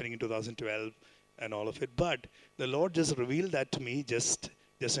is happening in 2012 and all of it. But the Lord just revealed that to me just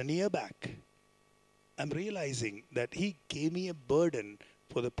a year back. I'm realizing that He gave me a burden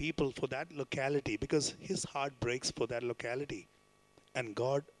for the people, for that locality, because his heart breaks for that locality. And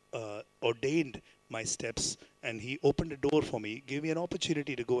God ordained my steps, and he opened a door for me, gave me an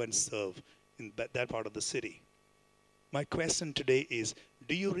opportunity to go and serve in that part of the city. My question today is,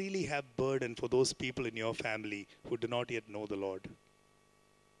 do you really have burden for those people in your family who do not yet know the Lord?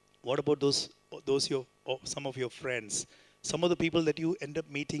 What about some of your friends, some of the people that you end up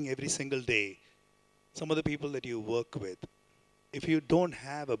meeting every single day, some of the people that you work with? If you don't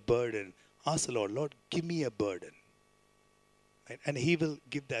have a burden, ask the Lord, Lord, give me a burden. Right? And he will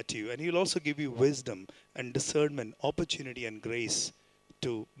give that to you. And he'll also give you wisdom and discernment, opportunity and grace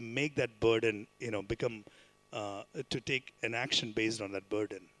to make that burden, become, to take an action based on that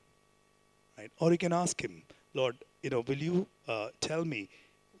burden. Right? Or you can ask him, Lord, will you tell me,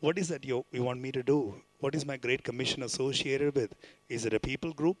 what is that you want me to do? What is my Great Commission associated with? Is it a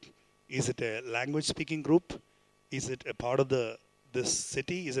people group? Is it a language speaking group? Is it a part of this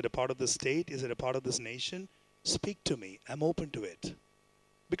city? Is it a part of the state? Is it a part of this nation? Speak to me. I'm open to it.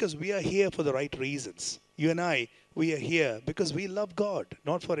 Because we are here for the right reasons. You and I, we are here because we love God,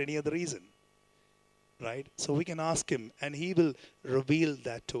 not for any other reason. Right? So we can ask him and he will reveal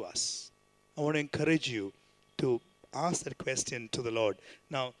that to us. I want to encourage you to ask that question to the Lord.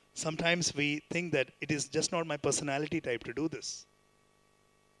 Now, sometimes we think that it is just not my personality type to do this.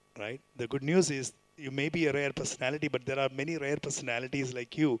 Right? The good news is you may be a rare personality, but there are many rare personalities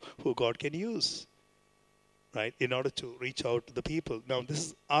like you who God can use. Right? In order to reach out to the people. Now, this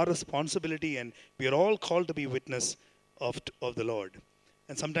is our responsibility, and we are all called to be witness of the Lord.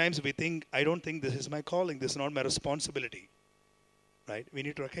 And sometimes we think, I don't think this is my calling. This is not my responsibility. Right? We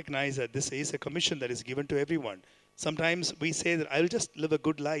need to recognize that this is a commission that is given to everyone. Sometimes we say that I'll just live a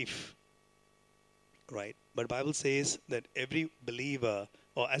good life. Right? But the Bible says that every believer,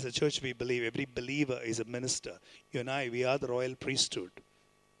 or as a church we believe, every believer is a minister. You and I, we are the royal priesthood.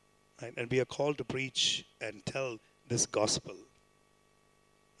 Right? And we are called to preach and tell this gospel.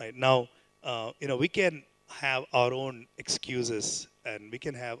 Right? Now, we can have our own excuses and we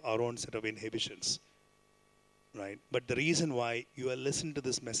can have our own set of inhibitions. Right? But the reason why you are listening to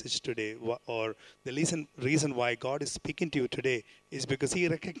this message today, or the reason why God is speaking to you today, is because he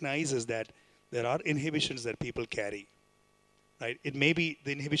recognizes that there are inhibitions that people carry. Right? It may be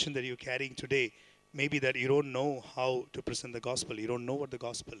the inhibition that you're carrying today, maybe that you don't know how to present the gospel. You don't know what the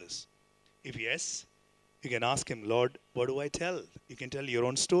gospel is. If yes, you can ask him, Lord, what do I tell? You can tell your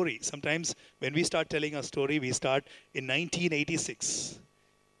own story. Sometimes when we start telling our story, we start in 1986.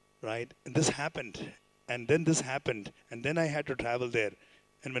 Right? And this happened. And then this happened, and then I had to travel there.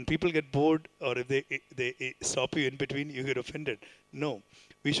 And when people get bored, or if they stop you in between, you get offended. No,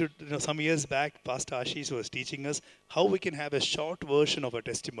 we should. Some years back, Pastor Ashish was teaching us how we can have a short version of a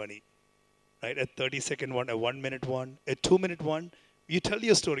testimony, right? A 30-second one, a 1-minute one, a 2-minute one. You tell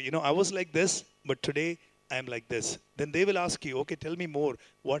your story. I was like this, but today I am like this. Then they will ask you, okay, tell me more.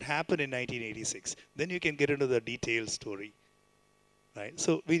 What happened in 1986? Then you can get into the detailed story. Right?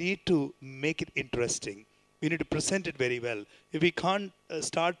 So we need to make it interesting. We need to present it very well. If we can't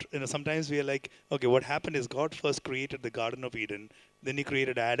start, sometimes we are like, okay, what happened is God first created the Garden of Eden, then he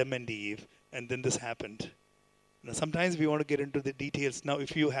created Adam and Eve, and then this happened. Sometimes we want to get into the details. Now,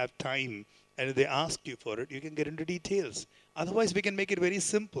 if you have time and if they ask you for it, you can get into details. Otherwise, we can make it very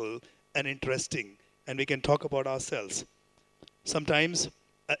simple and interesting, and we can talk about ourselves. Sometimes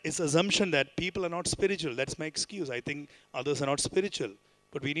it's assumption that people are not spiritual. That's my excuse. I think others are not spiritual.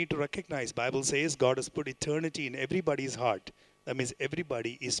 But we need to recognize, Bible says God has put eternity in everybody's heart. That means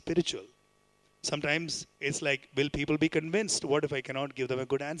everybody is spiritual. Sometimes it's like, will people be convinced? What if I cannot give them a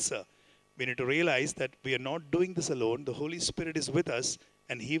good answer? We need to realize that we are not doing this alone. The Holy Spirit is with us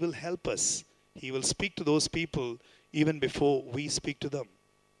and he will help us. He will speak to those people even before we speak to them.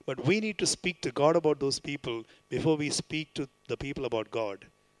 But we need to speak to God about those people before we speak to the people about God.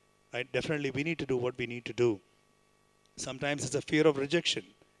 Right? Definitely, we need to do what we need to do. Sometimes it's a fear of rejection.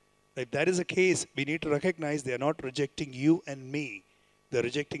 If that is the case, we need to recognize they are not rejecting you and me. They're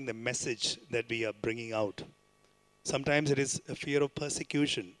rejecting the message that we are bringing out. Sometimes it is a fear of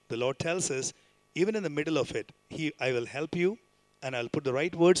persecution. The Lord tells us, even in the middle of it, I will help you and I'll put the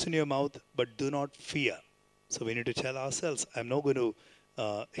right words in your mouth, but do not fear. So we need to tell ourselves, I'm not going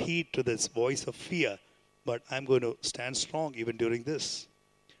to heed to this voice of fear, but I'm going to stand strong even during this.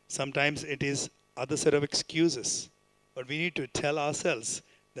 Sometimes it is other set of excuses. But we need to tell ourselves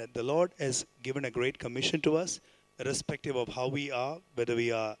that the Lord has given a great commission to us, irrespective of how we are, whether we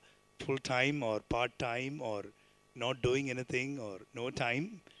are full-time or part-time or not doing anything or no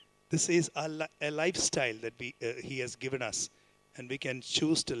time. This is a lifestyle that He has given us. And we can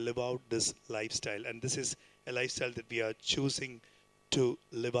choose to live out this lifestyle. And this is a lifestyle that we are choosing to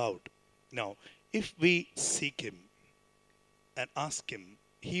live out. Now, if we seek Him and ask Him,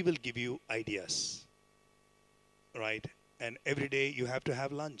 He will give you ideas, right? And every day you have to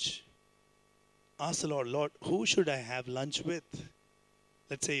have lunch. Ask the Lord, Lord, who should I have lunch with?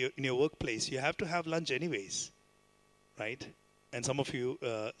 Let's say you're in your workplace, you have to have lunch anyways, right? And some of you,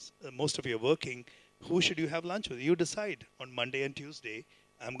 most of you are working. Who should you have lunch with? You decide on Monday and Tuesday,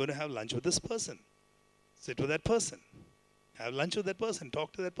 I'm going to have lunch with this person. Sit with that person. Have lunch with that person.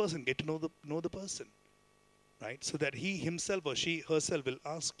 Talk to that person. Get to know the person, right? So that he himself or she herself will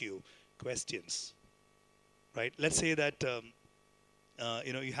ask you questions, right? Let's say that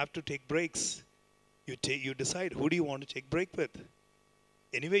you have to take breaks. You decide who do you want to take break with.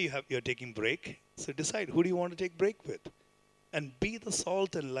 Anyway, you're taking break, so decide who do you want to take break with, and be the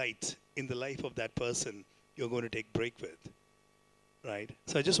salt and light in the life of that person you're going to take break with, right?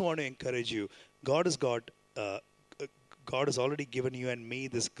 So I just want to encourage you. God has already given you and me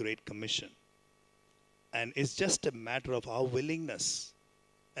this great commission, and it's just a matter of our willingness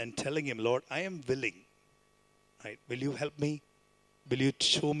and telling Him, Lord, I am willing. Right? Will you help me? Will you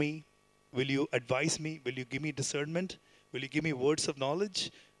show me? Will you advise me? Will you give me discernment? Will you give me words of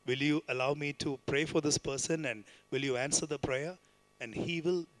knowledge? Will you allow me to pray for this person, and will you answer the prayer? And He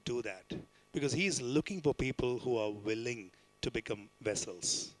will do that, because He is looking for people who are willing to become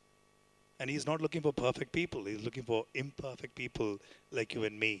vessels. And He's not looking for perfect people. He's looking for imperfect people like you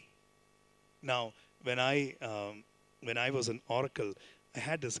and me. Now, when I was in Oracle, I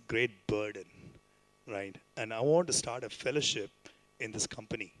had this great burden, right? And I wanted to start a fellowship in this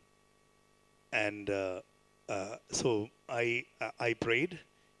company. And so I prayed,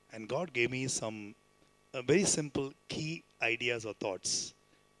 and God gave me some very simple key ideas or thoughts.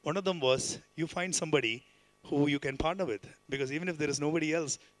 One of them was, you find somebody who you can partner with, because even if there is nobody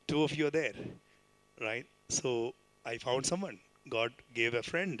else, two of you are there, right? So I found someone. God gave a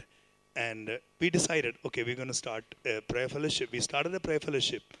friend, and we decided, okay, we're going to start a prayer fellowship. We started a prayer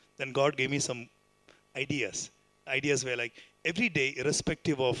fellowship. Then God gave me some ideas. Ideas were like, every day,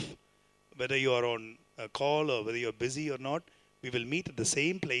 irrespective of whether you are on a call or whether you're busy or not, we will meet at the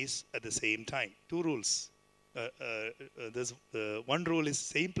same place at the same time. Two rules. There's one rule is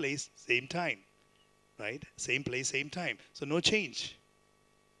same place, same time, right? Same place, same time. So no change,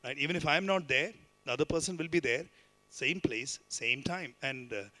 right? Even if I'm not there, the other person will be there. Same place, same time.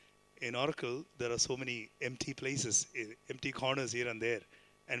 And in Oracle, there are so many empty places, empty corners here and there.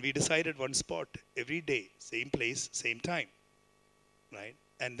 And we decided one spot every day, same place, same time, right?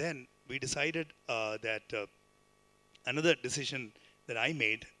 And then we decided that another decision that I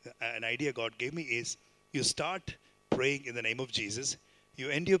made, an idea God gave me is, you start praying in the name of Jesus, you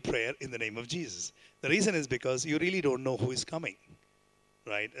end your prayer in the name of Jesus. The reason is because you really don't know who is coming,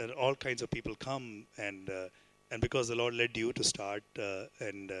 right? And all kinds of people come, and because the Lord led you to start to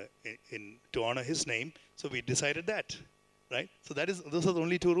honor His name, so we decided that, right? So those are the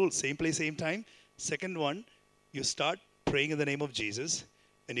only two rules: same place, same time. Second one, you start praying in the name of Jesus,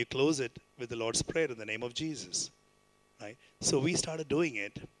 and you close it with the Lord's Prayer in the name of Jesus, right? So we started doing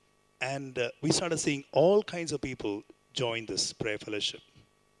it, and we started seeing all kinds of people join this prayer fellowship,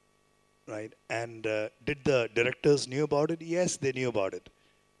 right? And did the directors knew about it? Yes, they knew about it.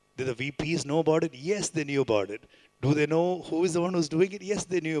 Did the VPs know about it? Yes, they knew about it. Do they know who is the one who's doing it? Yes,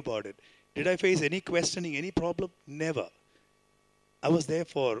 they knew about it. Did I face any questioning, any problem? Never. I was there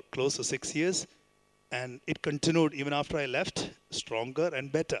for close to 6 years, and it continued even after I left, stronger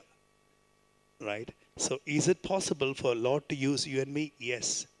and better, right? So is it possible for Lord to use you and me?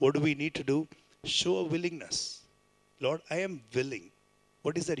 Yes. What do we need to do? Show a willingness. Lord, I am willing.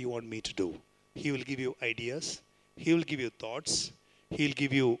 What is that you want me to do? He will give you ideas. He will give you thoughts. He'll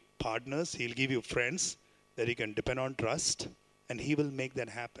give you partners. He'll give you friends that you can depend on, trust, and He will make that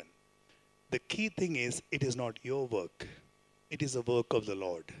happen. The key thing is, it is not your work. It is the work of the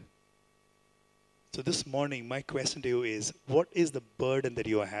Lord. So this morning, my question to you is, what is the burden that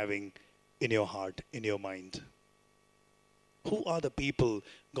you are having in your heart, in your mind? Who are the people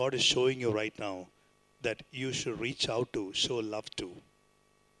God is showing you right now that you should reach out to, show love to?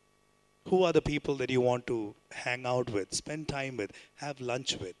 Who are the people that you want to hang out with, spend time with, have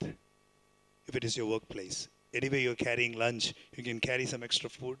lunch with? If it is your workplace. Anyway, you're carrying lunch, you can carry some extra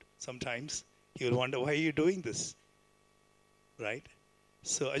food sometimes. You'll wonder, why are you doing this? Right?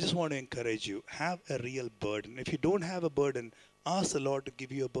 So I just want to encourage you, have a real burden. If you don't have a burden, ask the Lord to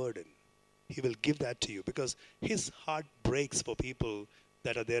give you a burden. He will give that to you, because His heart breaks for people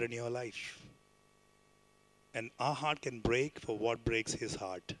that are there in your life. And our heart can break for what breaks His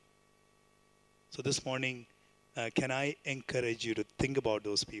heart. So this morning, can I encourage you to think about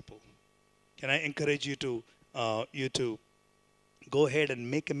those people? Can I encourage you to go ahead and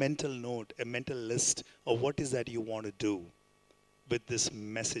make a mental note, a mental list of what is that you want to do with this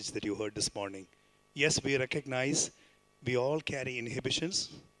message that you heard this morning. Yes, we recognize we all carry inhibitions,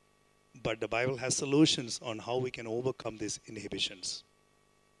 but the Bible has solutions on how we can overcome these inhibitions.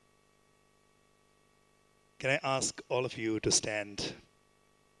 Can I ask all of you to stand?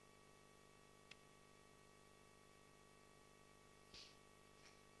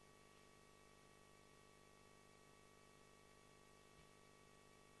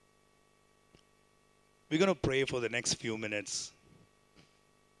 We're going to pray for the next few minutes.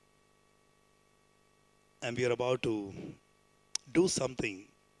 And we are about to do something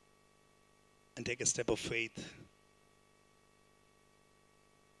and take a step of faith.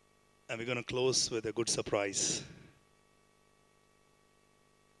 And we're going to close with a good surprise.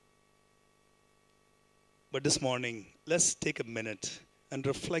 But this morning, let's take a minute and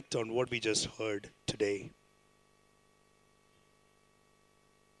reflect on what we just heard today.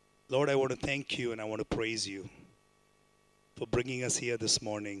 Lord, I want to thank you and I want to praise you for bringing us here this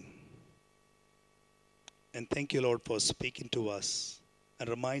morning. And thank you, Lord, for speaking to us and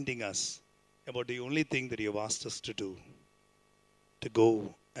reminding us about the only thing that you have asked us to do, to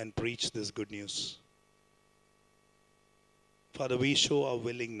go and preach this good news. Father, we show our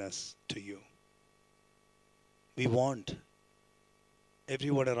willingness to you. We want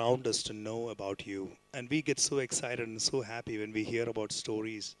everyone around us to know about you. And we get so excited and so happy when we hear about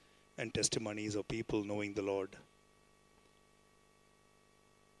stories and testimonies of people knowing the Lord.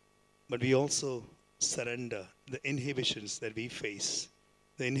 But we also surrender the inhibitions that we face,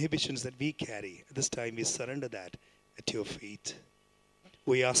 the inhibitions that we carry. At this time, we surrender that at your feet.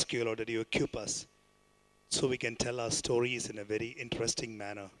 We ask you, Lord, that you equip us so we can tell our stories in a very interesting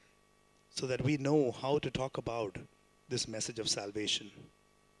manner, so that we know how to talk about this message of salvation.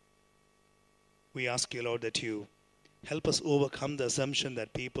 We ask you, Lord, that you help us overcome the assumption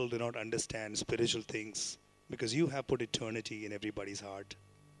that people do not understand spiritual things, because you have put eternity in everybody's heart.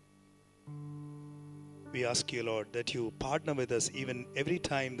 We ask you, Lord, that you partner with us even every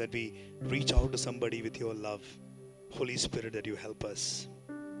time that we reach out to somebody with your love. Holy Spirit, that you help us.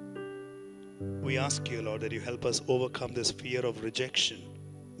 We ask you, Lord, that you help us overcome this fear of rejection,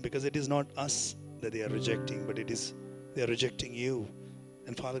 because it is not us that they are rejecting, but they are rejecting you.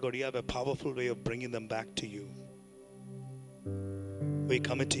 And Father God, you have a powerful way of bringing them back to you. We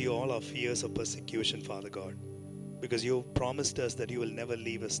commit to you all our fears of persecution, Father God, because you have promised us that you will never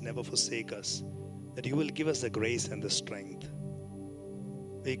leave us, never forsake us, that you will give us the grace and the strength.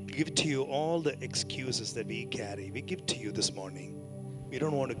 We give to you all the excuses that we carry. We give to you this morning. We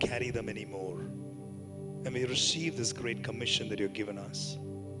don't want to carry them anymore. And we receive this great commission that you've given us.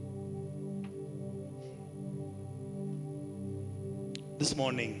 This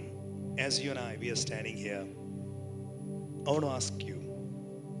morning, as you and I, we are standing here, I want to ask you,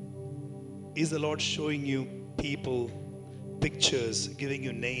 is the Lord showing you people, pictures, giving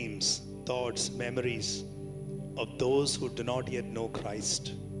you names, thoughts, memories of those who do not yet know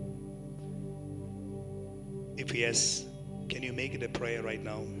Christ? If yes, can you make it a prayer right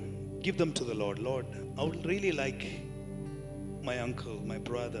now? Give them to the Lord. Lord, I would really like my uncle, my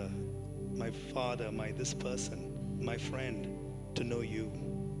brother, my father, my this person, my friend to know you.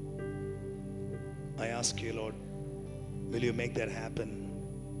 I ask you, Lord, will you make that happen?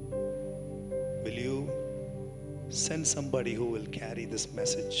 Will you send somebody who will carry this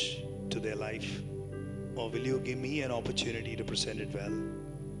message to their life? Or will you give me an opportunity to present it well?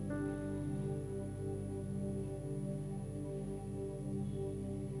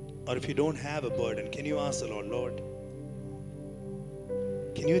 Or if you don't have a burden, can you ask the Lord, Lord,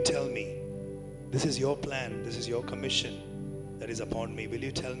 can you tell me, this is your plan, this is your commission that is upon me. Will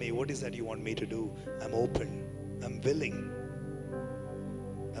you tell me what is that you want me to do? I'm open. I'm willing.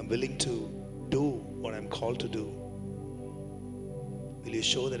 I'm willing to do what I'm called to do. Will you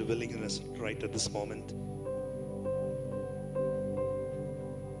show that willingness right at this moment?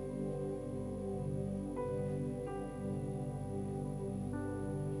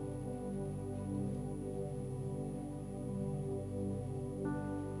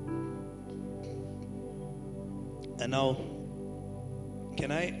 And now,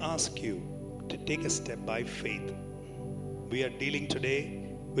 can I ask you to take a step by faith? We are dealing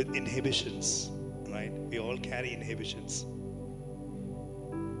today with inhibitions, right? We all carry inhibitions.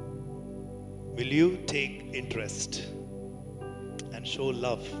 Will you take interest and show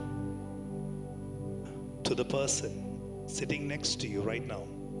love to the person sitting next to you right now?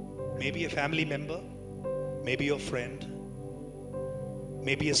 Maybe a family member, maybe your friend,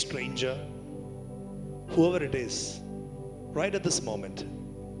 maybe a stranger, whoever it is, right at this moment.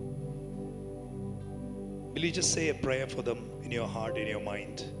 Will will you just say a prayer for them in your heart, in your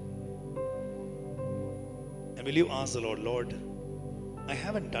mind? And will you ask the Lord, Lord, I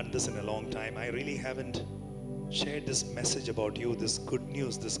haven't done this in a long time. I really haven't shared this message about you, this good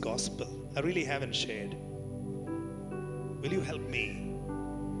news, this gospel. I really haven't shared. Will you help me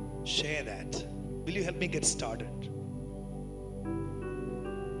share that? Will you help me get started?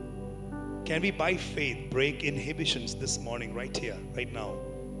 Can we, by faith, break inhibitions this morning, right here, right now?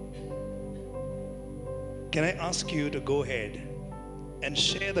 Can I ask you to go ahead and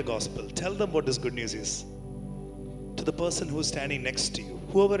share the gospel? Tell them what this good news is to the person who's standing next to you,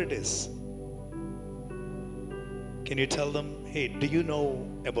 whoever it is. Can you tell them, hey, do you know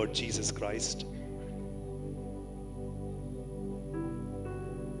about Jesus Christ?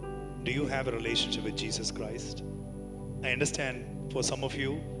 Do you have a relationship with Jesus Christ? I understand for some of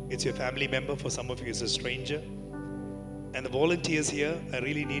you, it's your family member. For some of you, it's a stranger. And the volunteers here, I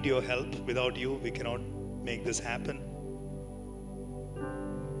really need your help. Without you, we cannot make this happen.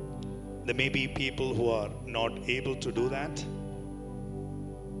 There may be people who are not able to do that.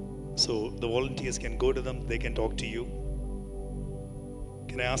 So the volunteers can go to them. They can talk to you.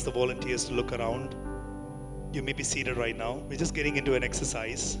 Can I ask the volunteers to look around? You may be seated right now. We're just getting into an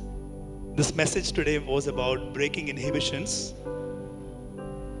exercise. This message today was about breaking inhibitions.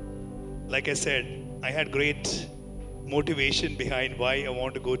 Like I said, I had great motivation behind why I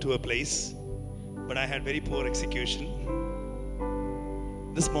want to go to a place, but I had very poor execution.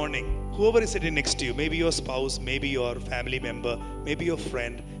 This morning, whoever is sitting next to you, maybe your spouse, maybe your family member, maybe your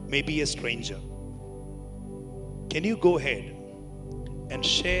friend, maybe a stranger, can you go ahead and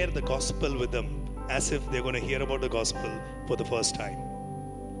share the gospel with them as if they're going to hear about the gospel for the first time?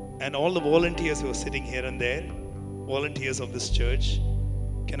 And all the volunteers who are sitting here and there, volunteers of this church,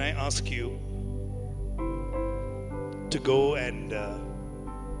 can I ask you to go and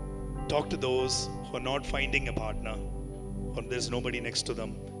talk to those who are not finding a partner or there's nobody next to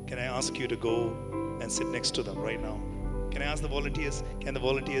them? Can I ask you to go and sit next to them right now? Can I ask the volunteers? Can the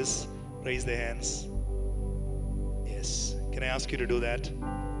volunteers raise their hands? Yes. Can I ask you to do that?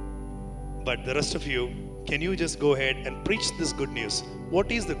 But the rest of you, can you just go ahead and preach this good news?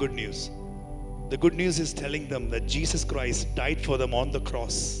 What is the good news? The good news is telling them that Jesus Christ died for them on the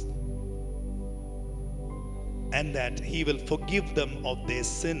cross and that He will forgive them of their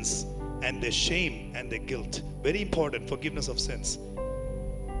sins and their shame and their guilt. Very important, forgiveness of sins.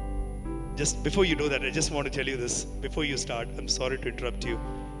 Just before you do that, I just want to tell you this before you start. I'm sorry to interrupt you.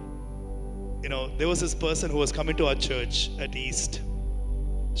 You know, there was this person who was coming to our church at East.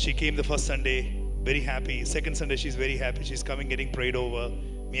 She came the first Sunday, very happy. Second Sunday, she's very happy. She's coming, getting prayed over.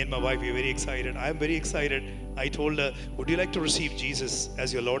 Me and my wife, we're very excited. I'm very excited. I told her, would you like to receive Jesus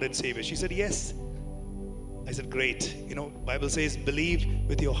as your Lord and Savior? She said, yes. I said, great. You know, Bible says, believe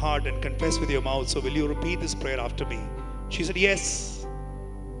with your heart and confess with your mouth. So will you repeat this prayer after me? She said, yes.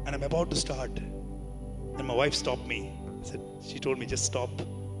 And I'm about to start. And my wife stopped me. She told me, just stop.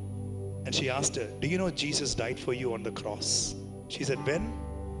 And she asked her, do you know Jesus died for you on the cross? She said, when?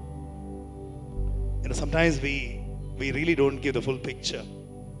 You know, sometimes we really don't give the full picture.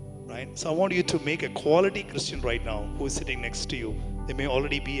 Right? So I want you to make a quality Christian right now who is sitting next to you. They may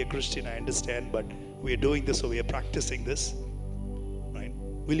already be a Christian, I understand, but we are doing this, so we are practicing this. Right?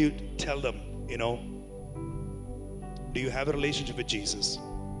 Will you tell them, you know, do you have a relationship with Jesus?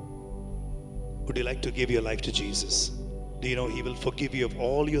 Would you like to give your life to Jesus? Do you know He will forgive you of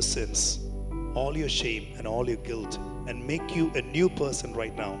all your sins, all your shame, and all your guilt, and make you a new person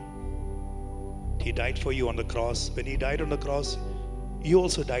right now? He died for you on the cross. When He died on the cross, you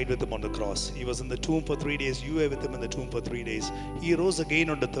also died with Him on the cross. He was in the tomb for 3 days. You were with Him in the tomb for 3 days. He rose again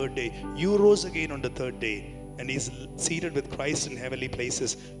on the third day. You rose again on the third day. And He's seated with Christ in heavenly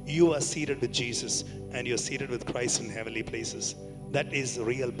places. You are seated with Jesus. And you're seated with Christ in heavenly places. That is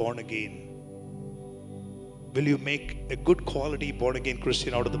real born again. Will you make a good quality born again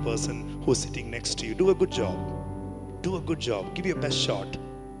Christian out of the person who's sitting next to you? Do a good job. Do a good job. Give your best shot.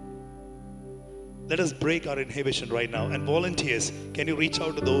 Let us break our inhibition right now. And volunteers, can you reach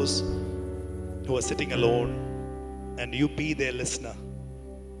out to those who are sitting alone and you be their listener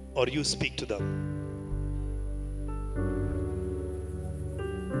or you speak to them?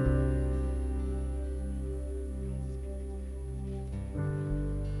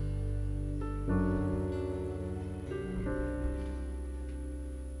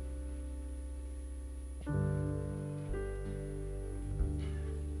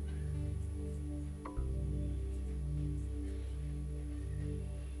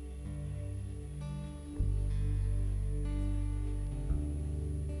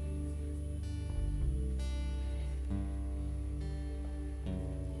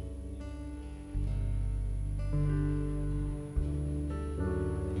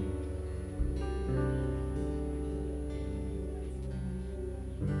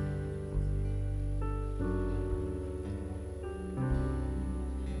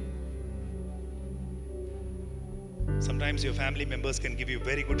 Sometimes your family members can give you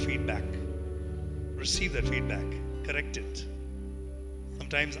very good feedback. Receive that feedback. Correct it.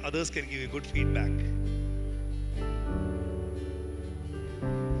 Sometimes others can give you good feedback.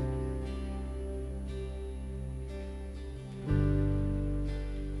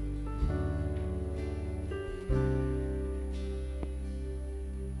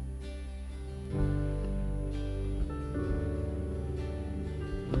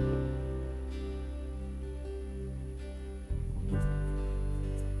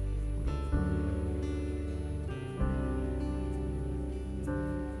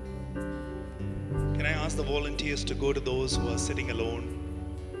 Can I ask the volunteers to go to those who are sitting alone?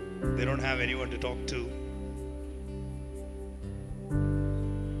 They don't have anyone to talk to.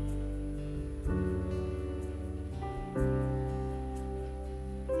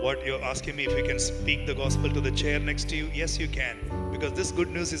 What you're asking me if you can speak the gospel to the chair next to you? Yes, you can. Because this good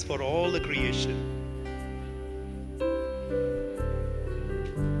news is for all the creation.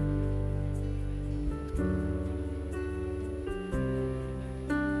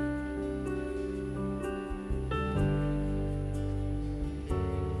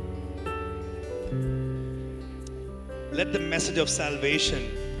 Let the message of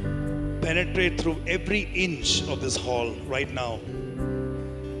salvation penetrate through every inch of this hall right now.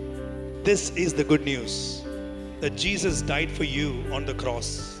 This is the good news, that Jesus died for you on the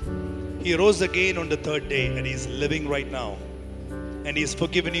cross. He rose again on the third day, and He is living right now. And He has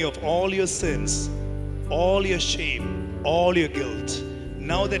forgiven you of all your sins, all your shame, all your guilt.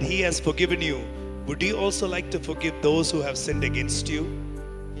 Now that He has forgiven you, would you also like to forgive those who have sinned against you?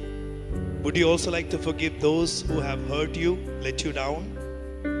 Would you also like to forgive those who have hurt you, let you down?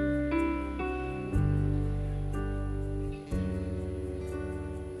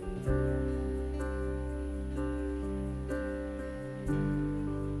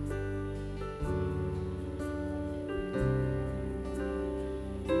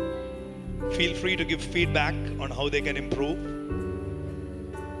 Feel free to give feedback on how they can improve.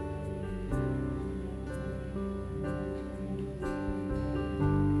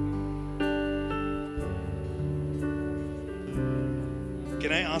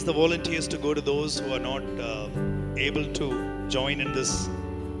 Can I ask the volunteers to go to those who are not able to join in this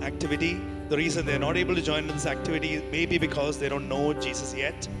activity? The reason they're not able to join in this activity may be because they don't know Jesus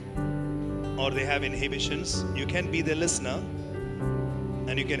yet, or they have inhibitions. You can be the listener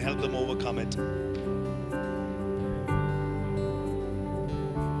and you can help them overcome it.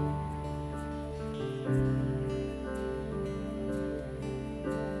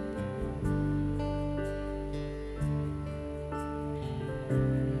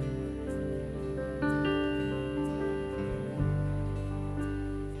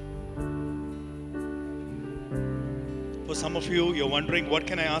 For some of you, you're wondering, what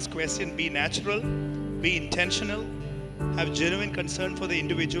can I ask question? Be natural, be intentional, have genuine concern for the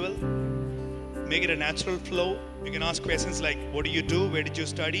individual, make it a natural flow. You can ask questions like, what do you do? Where did you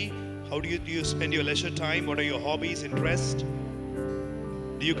study? How do you spend your leisure time? What are your hobbies, interests?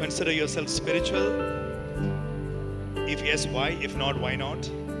 Do you consider yourself spiritual? If yes, why? If not, why not?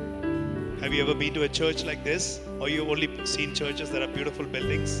 Have you ever been to a church like this? Or you only seen churches that are beautiful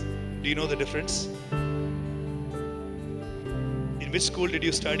buildings? Do you know the difference? In which school did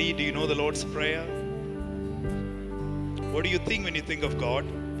you study? Do you know the Lord's Prayer? What do you think when you think of God?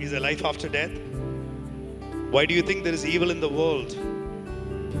 Is there life after death? Why do you think there is evil in the world?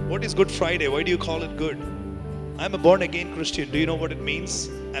 What is Good Friday? Why do you call it good? I'm a born-again Christian. Do you know what it means?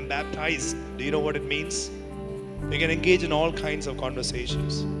 I'm baptized. Do you know what it means? We can engage in all kinds of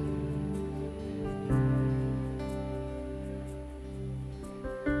conversations.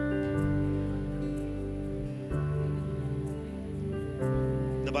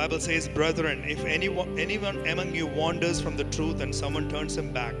 The Bible says, brethren, if anyone among you wanders from the truth and someone turns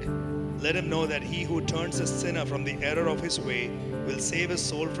him back, let him know that he who turns a sinner from the error of his way will save his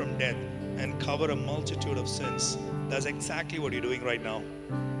soul from death and cover a multitude of sins. That's exactly what you're doing right now.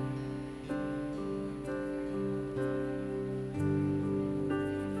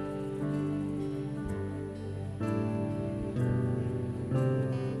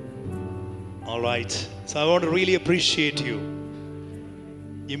 All right. So I want to really appreciate you.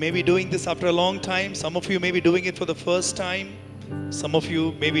 You may be doing this after a long time. Some of you may be doing it for the first time. Some of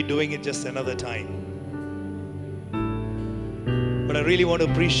you may be doing it just another time. But I really want to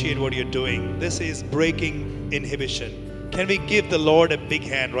appreciate what you're doing. This is breaking inhibition. Can we give the Lord a big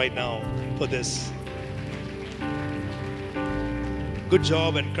hand right now for this? Good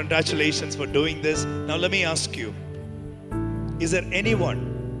job and congratulations for doing this. Now let me ask you, is there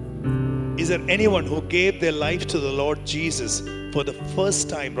anyone Is there anyone who gave their life to the Lord Jesus for the first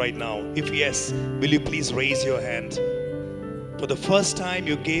time right now? If yes, will you please raise your hand? For the first time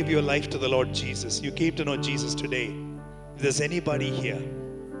you gave your life to the Lord Jesus. You came to know Jesus today. If there's anybody here.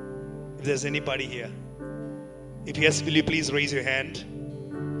 If there's anybody here. If yes, will you please raise your hand?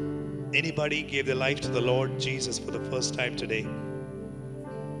 Anybody gave their life to the Lord Jesus for the first time today?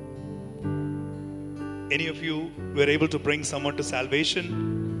 Any of you were able to bring someone to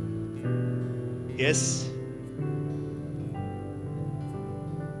salvation? Yes?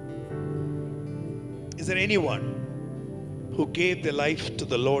 Is there anyone who gave their life to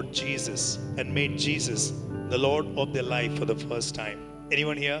the Lord Jesus and made Jesus the Lord of their life for the first time?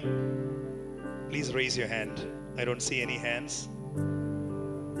 Anyone here? Please raise your hand. I don't see any hands.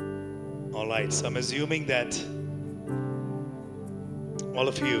 All right, so I'm assuming that all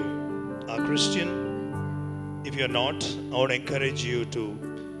of you are Christian. If you're not, I want to encourage you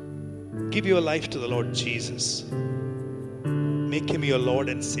to give your life to the Lord Jesus. Make Him your Lord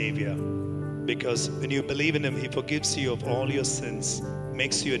and Savior. Because when you believe in Him, He forgives you of all your sins,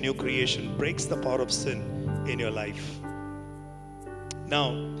 makes you a new creation, breaks the power of sin in your life.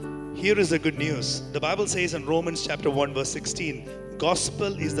 Now, here is the good news. The Bible says in Romans chapter 1 verse 16,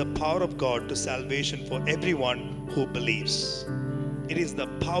 gospel is the power of God to salvation for everyone who believes. It is the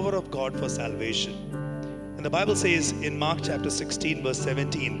power of God for salvation. And the Bible says in Mark chapter 16 verse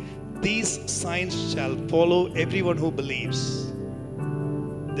 17, these signs shall follow everyone who believes.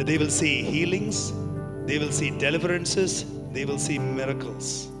 That they will see healings, they will see deliverances, they will see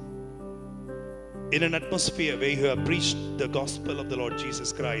miracles. In an atmosphere where you have preached the gospel of the Lord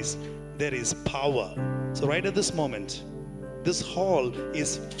Jesus Christ, there is power. So right at this moment, this hall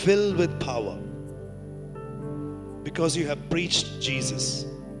is filled with power. Because you have preached Jesus.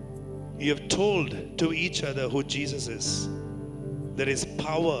 You have told to each other who Jesus is. There is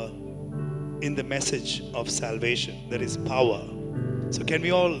power in the message of salvation. There is power. So can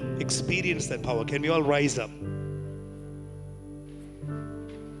we all experience that power? Can we all rise up?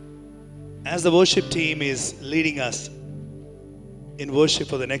 As the worship team is leading us in worship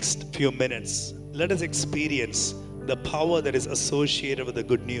for the next few minutes, let us experience the power that is associated with the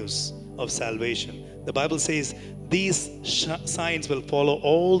good news of salvation. The Bible says these signs will follow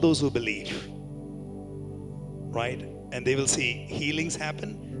all those who believe. Right? And they will see healings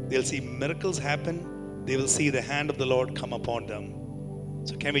happen. They'll see miracles happen. They will see the hand of the Lord come upon them.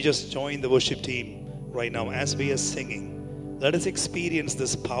 So can we just join the worship team right now as we are singing? Let us experience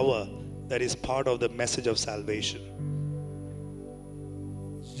this power that is part of the message of salvation.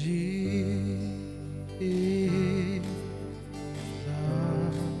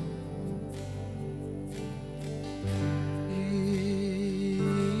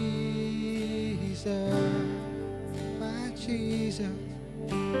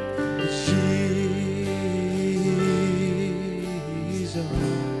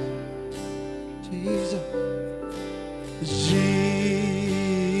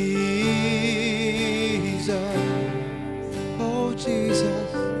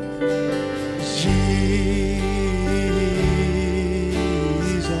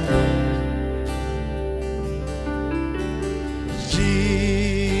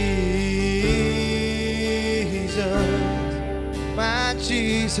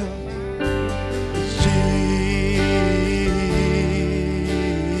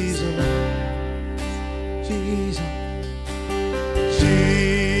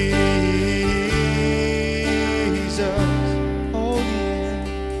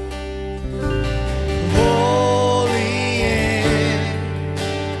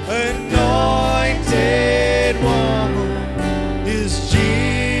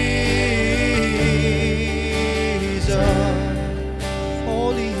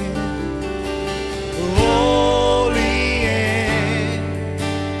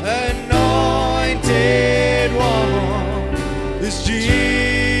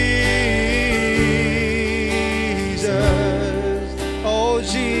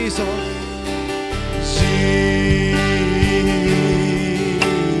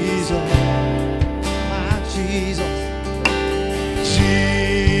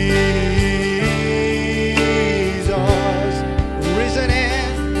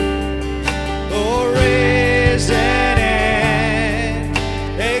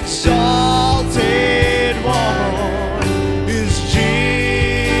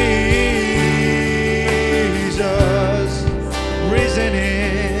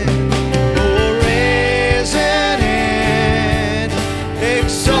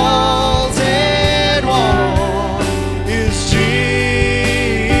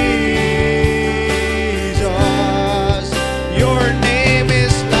 Your name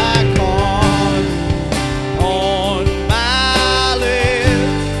is like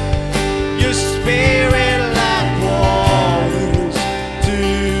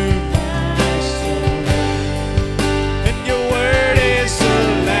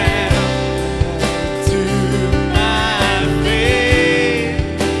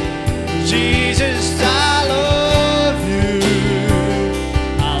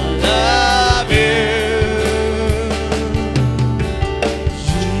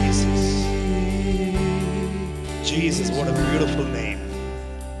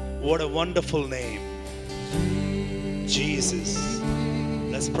What a wonderful name. Jesus.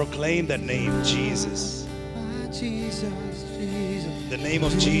 Let's proclaim that name, Jesus. The name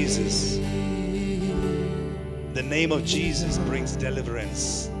of Jesus. The name of Jesus brings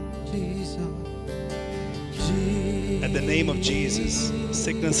deliverance. At the name of Jesus,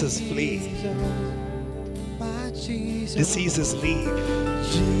 sicknesses flee. Diseases leave.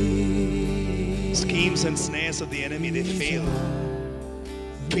 Schemes and snares of the enemy, they fail.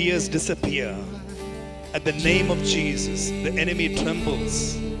 Fears disappear. At the name of Jesus, the enemy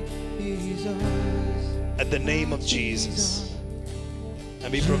trembles. At the name of Jesus.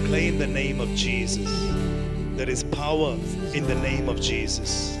 And we proclaim the name of Jesus. There is power in the name of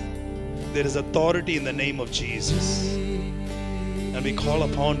Jesus. There is authority in the name of Jesus. And we call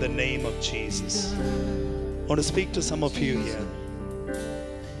upon the name of Jesus. I want to speak to some of you here.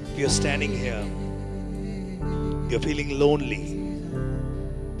 If you're standing here, you're feeling lonely.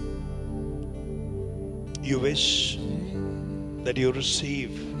 You wish that you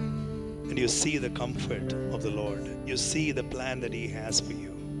receive and you see the comfort of the Lord. You see the plan that He has for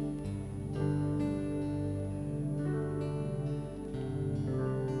you.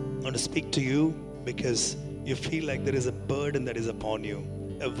 I want to speak to you because you feel like there is a burden that is upon you,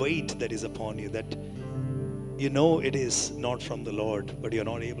 a weight that is upon you, that you know it is not from the Lord, but you're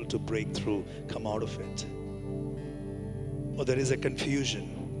not able to break through, come out of it. Or there is a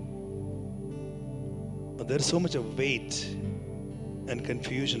confusion. Or there is so much of weight and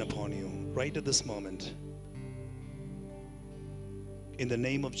confusion upon you right at this moment. In the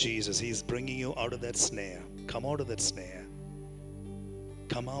name of Jesus, He is bringing you out of that snare. Come out of that snare.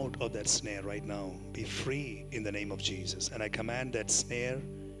 Come out of that snare right now. Be free in the name of Jesus. And I command that snare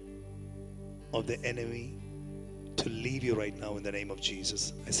of the enemy to leave you right now in the name of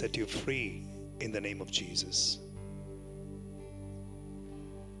Jesus. I set you free in the name of Jesus.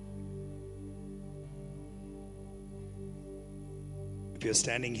 If you're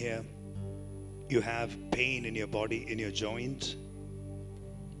standing here, you have pain in your body, in your joint.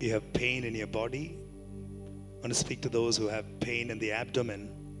 You have pain in your body. I want to speak to those who have pain in the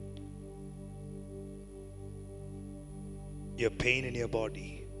abdomen. You have pain in your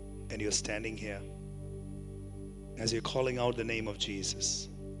body and you're standing here as you're calling out the name of Jesus.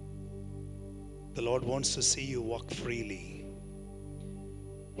 The Lord wants to see you walk freely.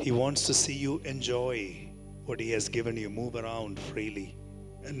 He wants to see you enjoy what He has given you, move around freely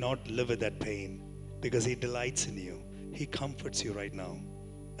and not live with that pain, because He delights in you. He comforts you right now.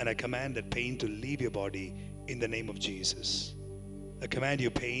 And I command that pain to leave your body in the name of Jesus. I command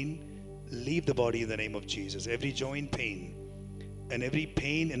your pain, leave the body in the name of Jesus. Every joint pain and every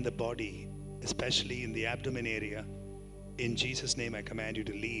pain in the body, especially in the abdomen area, in Jesus' name I command you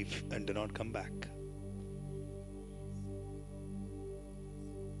to leave and do not come back.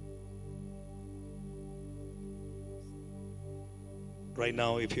 Right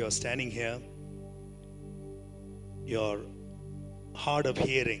now, if you are standing here, you're hard of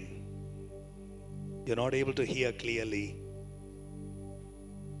hearing. You're not able to hear clearly.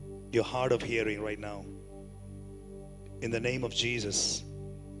 You're hard of hearing right now. In the name of Jesus,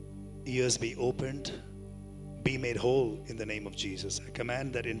 ears be opened, be made whole in the name of Jesus. I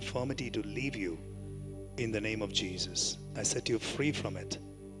command that infirmity to leave you in the name of Jesus. I set you free from it.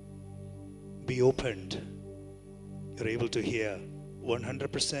 Be opened. You're able to hear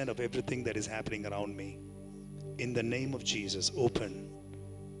 100% of everything that is happening around me. In the name of Jesus, open.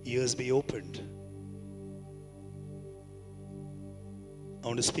 Ears be opened. I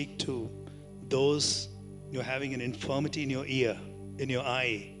want to speak to those you're having an infirmity in your ear, in your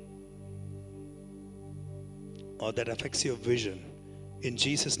eye, or that affects your vision. In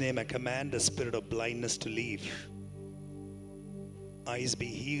Jesus' name, I command the spirit of blindness to leave. Eyes be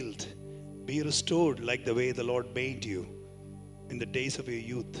healed. Be restored like the way the Lord made you in the days of your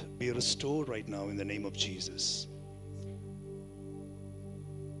youth. Be restored right now in the name of Jesus.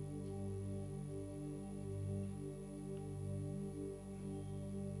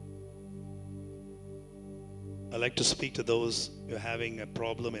 I'd like to speak to those who are having a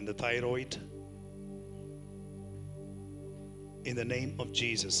problem in the thyroid. In the name of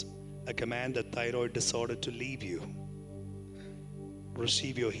Jesus, I command the thyroid disorder to leave you.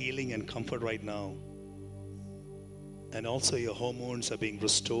 Receive your healing and comfort right now. And also your hormones are being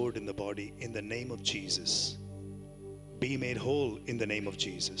restored in the body in the name of Jesus. Be made whole in the name of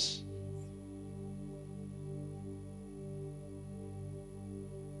Jesus.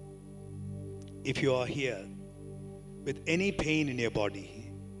 If you are here with any pain in your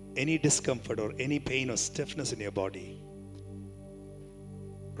body, any discomfort or any pain or stiffness in your body,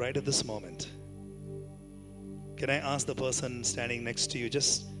 right at this moment, can I ask the person standing next to you,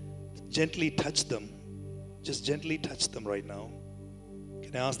 just gently touch them. Just gently touch them right now.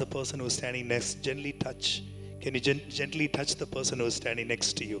 Can I ask the person who is standing next, gently touch? Can you gently touch the person who is standing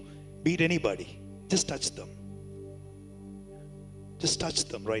next to you? Be it anybody. Just touch them. Just touch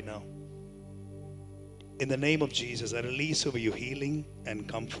them right now. In the name of Jesus, I release over you healing and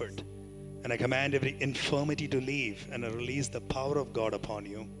comfort. And I command every infirmity to leave. And I release the power of God upon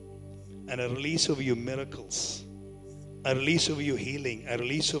you. And I release over you miracles. I release over you healing. I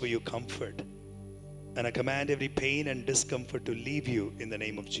release over you comfort. And I command every pain and discomfort to leave you in the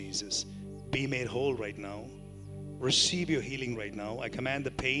name of Jesus. Be made whole right now. Receive your healing right now. I command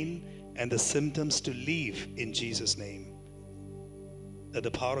the pain and the symptoms to leave in Jesus' name. Let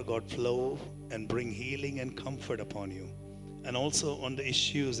the power of God flow and bring healing and comfort upon you. And also on the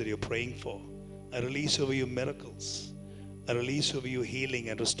issues that you're praying for. I release over you miracles. I release over you healing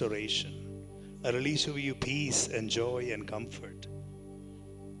and restoration. I release over you peace and joy and comfort.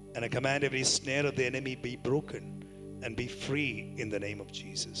 And I command every snare of the enemy be broken and be free in the name of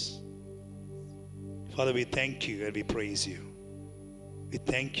Jesus. Father, we thank you and we praise you. We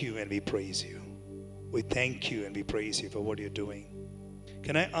thank you and we praise you. We thank you and we praise you for what you're doing.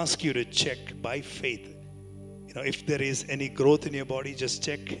 Can I ask you to check by faith? If there is any growth in your body, just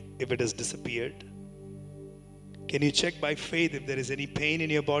check if it has disappeared. Can you check by faith if there is any pain in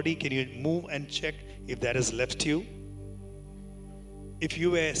your body? Can you move and check if that has left you? If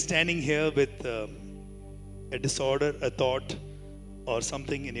you were standing here with a disorder, a thought, or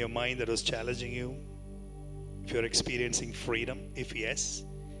something in your mind that was challenging you, if you're experiencing freedom, if yes,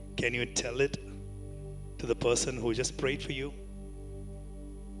 can you tell it to the person who just prayed for you?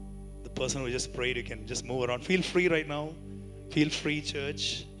 The person who just prayed, you can just move around. Feel free right now. Feel free,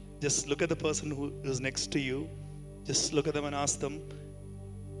 church. Just look at the person who is next to you. Just look at them and ask them,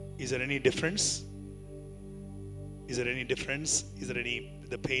 is there any difference? Is there any difference? Is there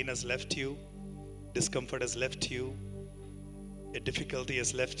the pain has left you? Discomfort has left you? A difficulty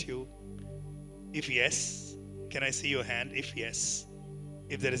has left you? If yes, can I see your hand? If yes.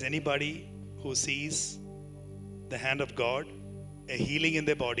 If there is anybody who sees the hand of God, a healing in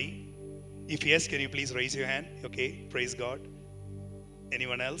their body, if yes, can you please raise your hand? Okay, praise God.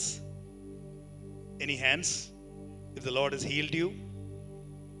 Anyone else? Any hands? If the Lord has healed you?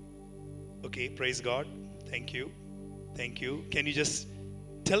 Okay, praise God. Thank you. Thank you. Can you just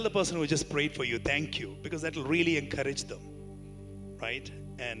tell the person who just prayed for you, thank you, because that will really encourage them, right?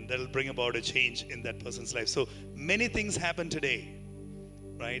 And that will bring about a change in that person's life. So many things happen today,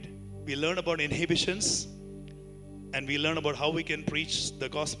 right? We learn about inhibitions, and we learn about how we can preach the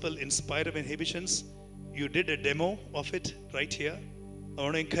gospel in spite of inhibitions. You did a demo of it right here. I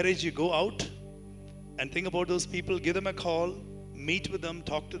want to encourage you, go out and think about those people, give them a call, meet with them,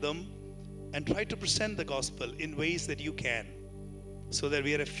 talk to them, and try to present the gospel in ways that you can, so that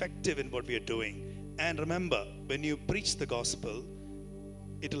we are effective in what we are doing. And remember, when you preach the gospel,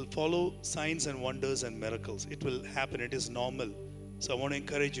 it will follow signs and wonders and miracles. It will happen. It is normal. So I want to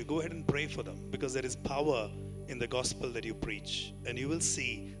encourage you, go ahead and pray for them, because there is power in the gospel that you preach. And you will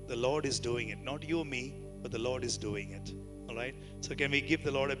see the Lord is doing it. Not you or me, but the Lord is doing it. All right? So can we give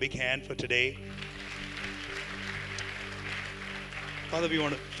the Lord a big hand for today? Father, we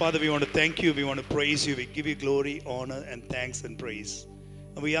want to thank you. We want to praise you. We give you glory, honor, and thanks and praise.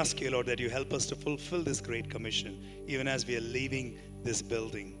 And we ask you, Lord, that you help us to fulfill this great commission, even as we are leaving this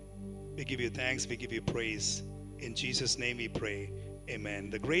building. We give you thanks. We give you praise. In Jesus' name we pray. Amen.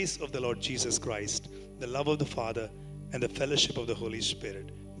 The grace of the Lord Jesus Christ, the love of the Father, and the fellowship of the Holy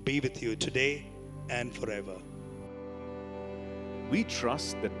Spirit be with you today and forever. We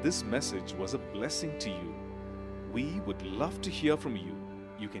trust that this message was a blessing to you. We would love to hear from you.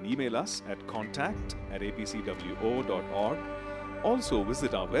 You can email us at contact@apcwo.org. Also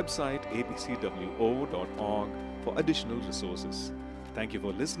visit our website apcwo.org for additional resources. Thank you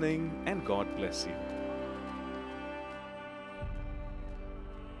for listening, and God bless you.